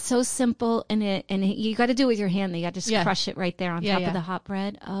 and it's so simple, and you got to do it with your hand. You got to just crush it right there on top of the hot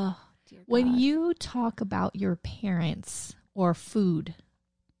bread. Oh, dear God. When you talk about your parents or food,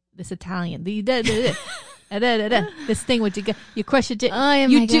 this Italian, this thing with you crush it. Oh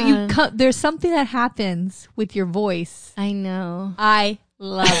you my do. God. There's something that happens with your voice. I know. I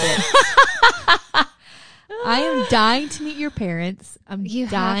love it. I am dying to meet your parents. I'm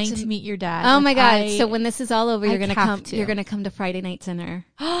dying to meet your dad. Oh my God! So when this is all over, you're gonna come. to. You're gonna come to Friday night dinner.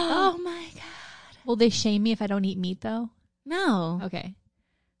 Oh my God! Will they shame me if I don't eat meat though? No. Okay.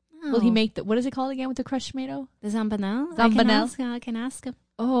 No. Will he make what is it called again with the crushed tomato? The Zambanella? Zambanella? I can ask him.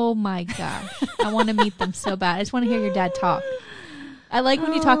 Oh my gosh! I want to meet them so bad. I just want to hear your dad talk. I like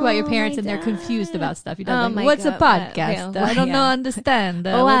when you talk about your parents and they're confused about stuff. You don't like, what's a podcast? I don't know, understand.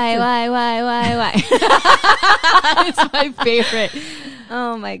 Why? It's my favorite.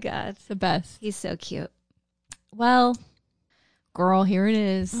 Oh my God. It's the best. He's so cute. Well, girl, here it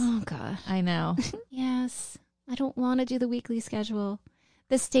is. Oh God. I know. Yes. I don't want to do the weekly schedule.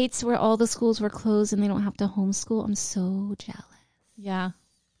 The states where all the schools were closed and they don't have to homeschool. I'm so jealous. Yeah.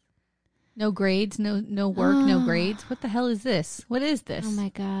 No grades, no work, no grades. What the hell is this? What is this? Oh my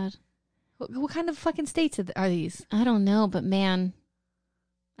God. What kind of fucking states are these? I don't know, but man,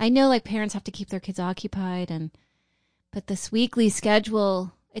 I know like parents have to keep their kids occupied but this weekly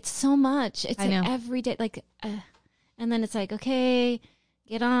schedule, it's so much. It's like every day, like, and then it's like, okay,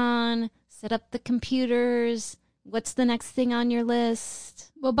 get on, set up the computers. What's the next thing on your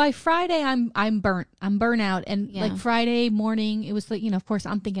list? Well, by Friday, I'm burnt. I'm burnt out. And like Friday morning, it was like, of course,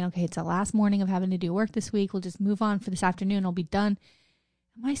 I'm thinking, okay, it's the last morning of having to do work this week. We'll just move on for this afternoon. I'll be done.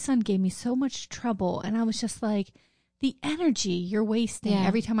 My son gave me so much trouble. And I was just like, the energy you're wasting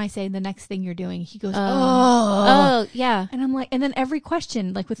every time I say the next thing you're doing. He goes, oh, yeah. And I'm like, and then every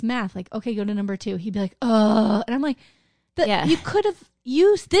question, like with math, like, okay, go to number 2. He'd be like, oh. And I'm like, you could have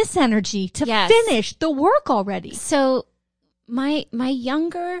used this energy to finish the work already. So my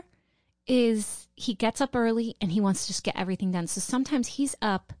younger he gets up early and he wants to just get everything done. So sometimes he's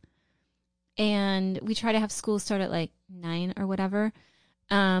up and we try to have school start at like 9 or whatever.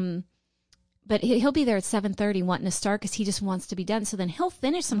 But he'll be there at 7:30 wanting to start because he just wants to be done. So then he'll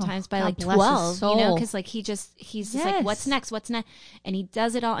finish sometimes by like 12, because like he's just like, what's next? And he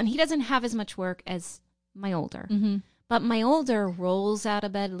does it all. And he doesn't have as much work as my older. Mm-hmm. But my older rolls out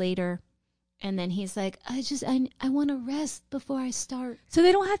of bed later. And then he's like, I want to rest before I start. So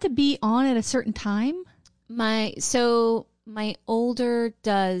they don't have to be on at a certain time? My older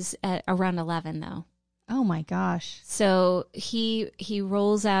does at around 11 though. Oh my gosh. So he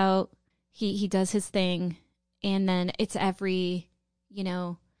rolls out. He does his thing, and then it's every,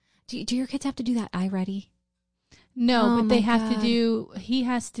 do your kids have to do that iReady? No, but they have to do, he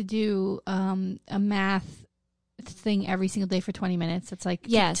has to do a math thing every single day for 20 minutes. It's like,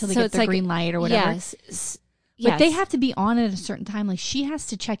 until they get the green light or whatever. Yes. But they have to be on at a certain time. Like she has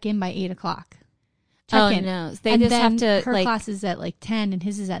to check in by 8 o'clock. No. They just have to, her class is at like 10 and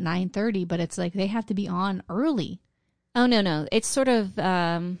his is at 9:30, but it's like they have to be on early. Oh, no. It's sort of,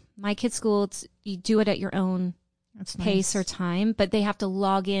 my kid's school, you do it at your own That's pace or time, but they have to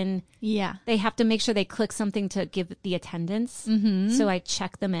log in. Yeah. They have to make sure they click something to give the attendance. Mm-hmm. So I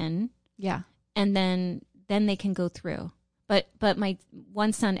check them in. Yeah. And then they can go through. But my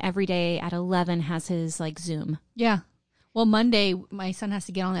one son every day at 11 has his like Zoom. Yeah. Well, Monday, my son has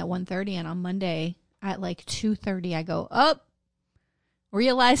to get on at 1:30, and on Monday at like 2:30, I go,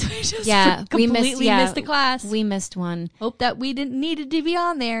 realize we just completely missed the class. We missed one. Hope that we didn't needed to be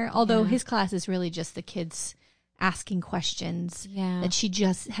on there. Although his class is really just the kids asking questions that she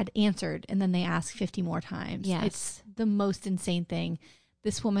just had answered, and then they ask 50 more times. Yes. It's the most insane thing.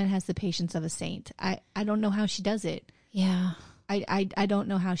 This woman has the patience of a saint. I don't know how she does it. Yeah. I don't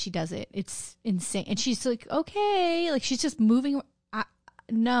know how she does it. It's insane. And she's like, okay. Like, she's just moving.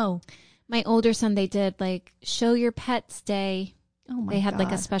 No. My older son, they did like show your pets day. Oh my God. They had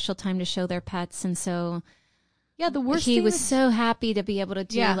like a special time to show their pets. And so the worst he thing was so happy to be able to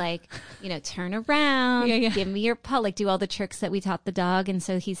do like, turn around, give me your paw, like do all the tricks that we taught the dog. And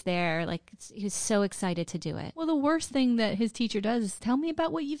so he's there. Like, he was so excited to do it. Well, the worst thing that his teacher does is tell me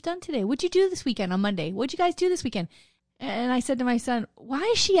about what you've done today. What'd you do this weekend on Monday? What'd you guys do this weekend? And I said to my son, why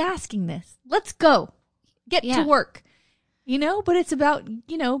is she asking this? Let's go. Get to work. But it's about,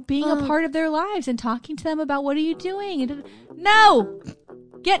 being a part of their lives and talking to them about what are you doing? And, no,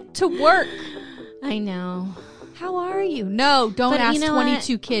 get to work. I know. How are you? No, don't ask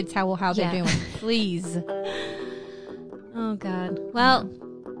 22 kids how they're doing. Please. Oh, God. Well,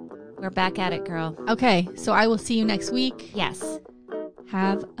 we're back at it, girl. Okay, so I will see you next week. Yes.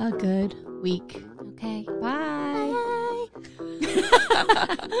 Have a good week. Okay. Bye.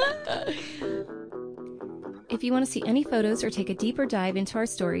 If you want to see any photos or take a deeper dive into our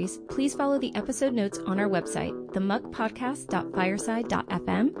stories, please follow the episode notes on our website,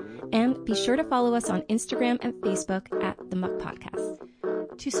 themuckpodcast.fireside.fm, and be sure to follow us on Instagram and Facebook at The Muck Podcast.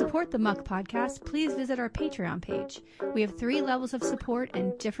 To support the Muck Podcast, please visit our Patreon page. We have 3 levels of support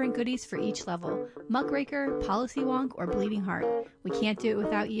and different goodies for each level: Muckraker, Policy Wonk, or Bleeding Heart. We can't do it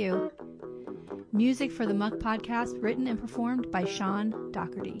without you. Music for the Muck Podcast written and performed by Sean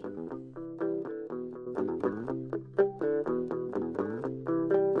Doherty.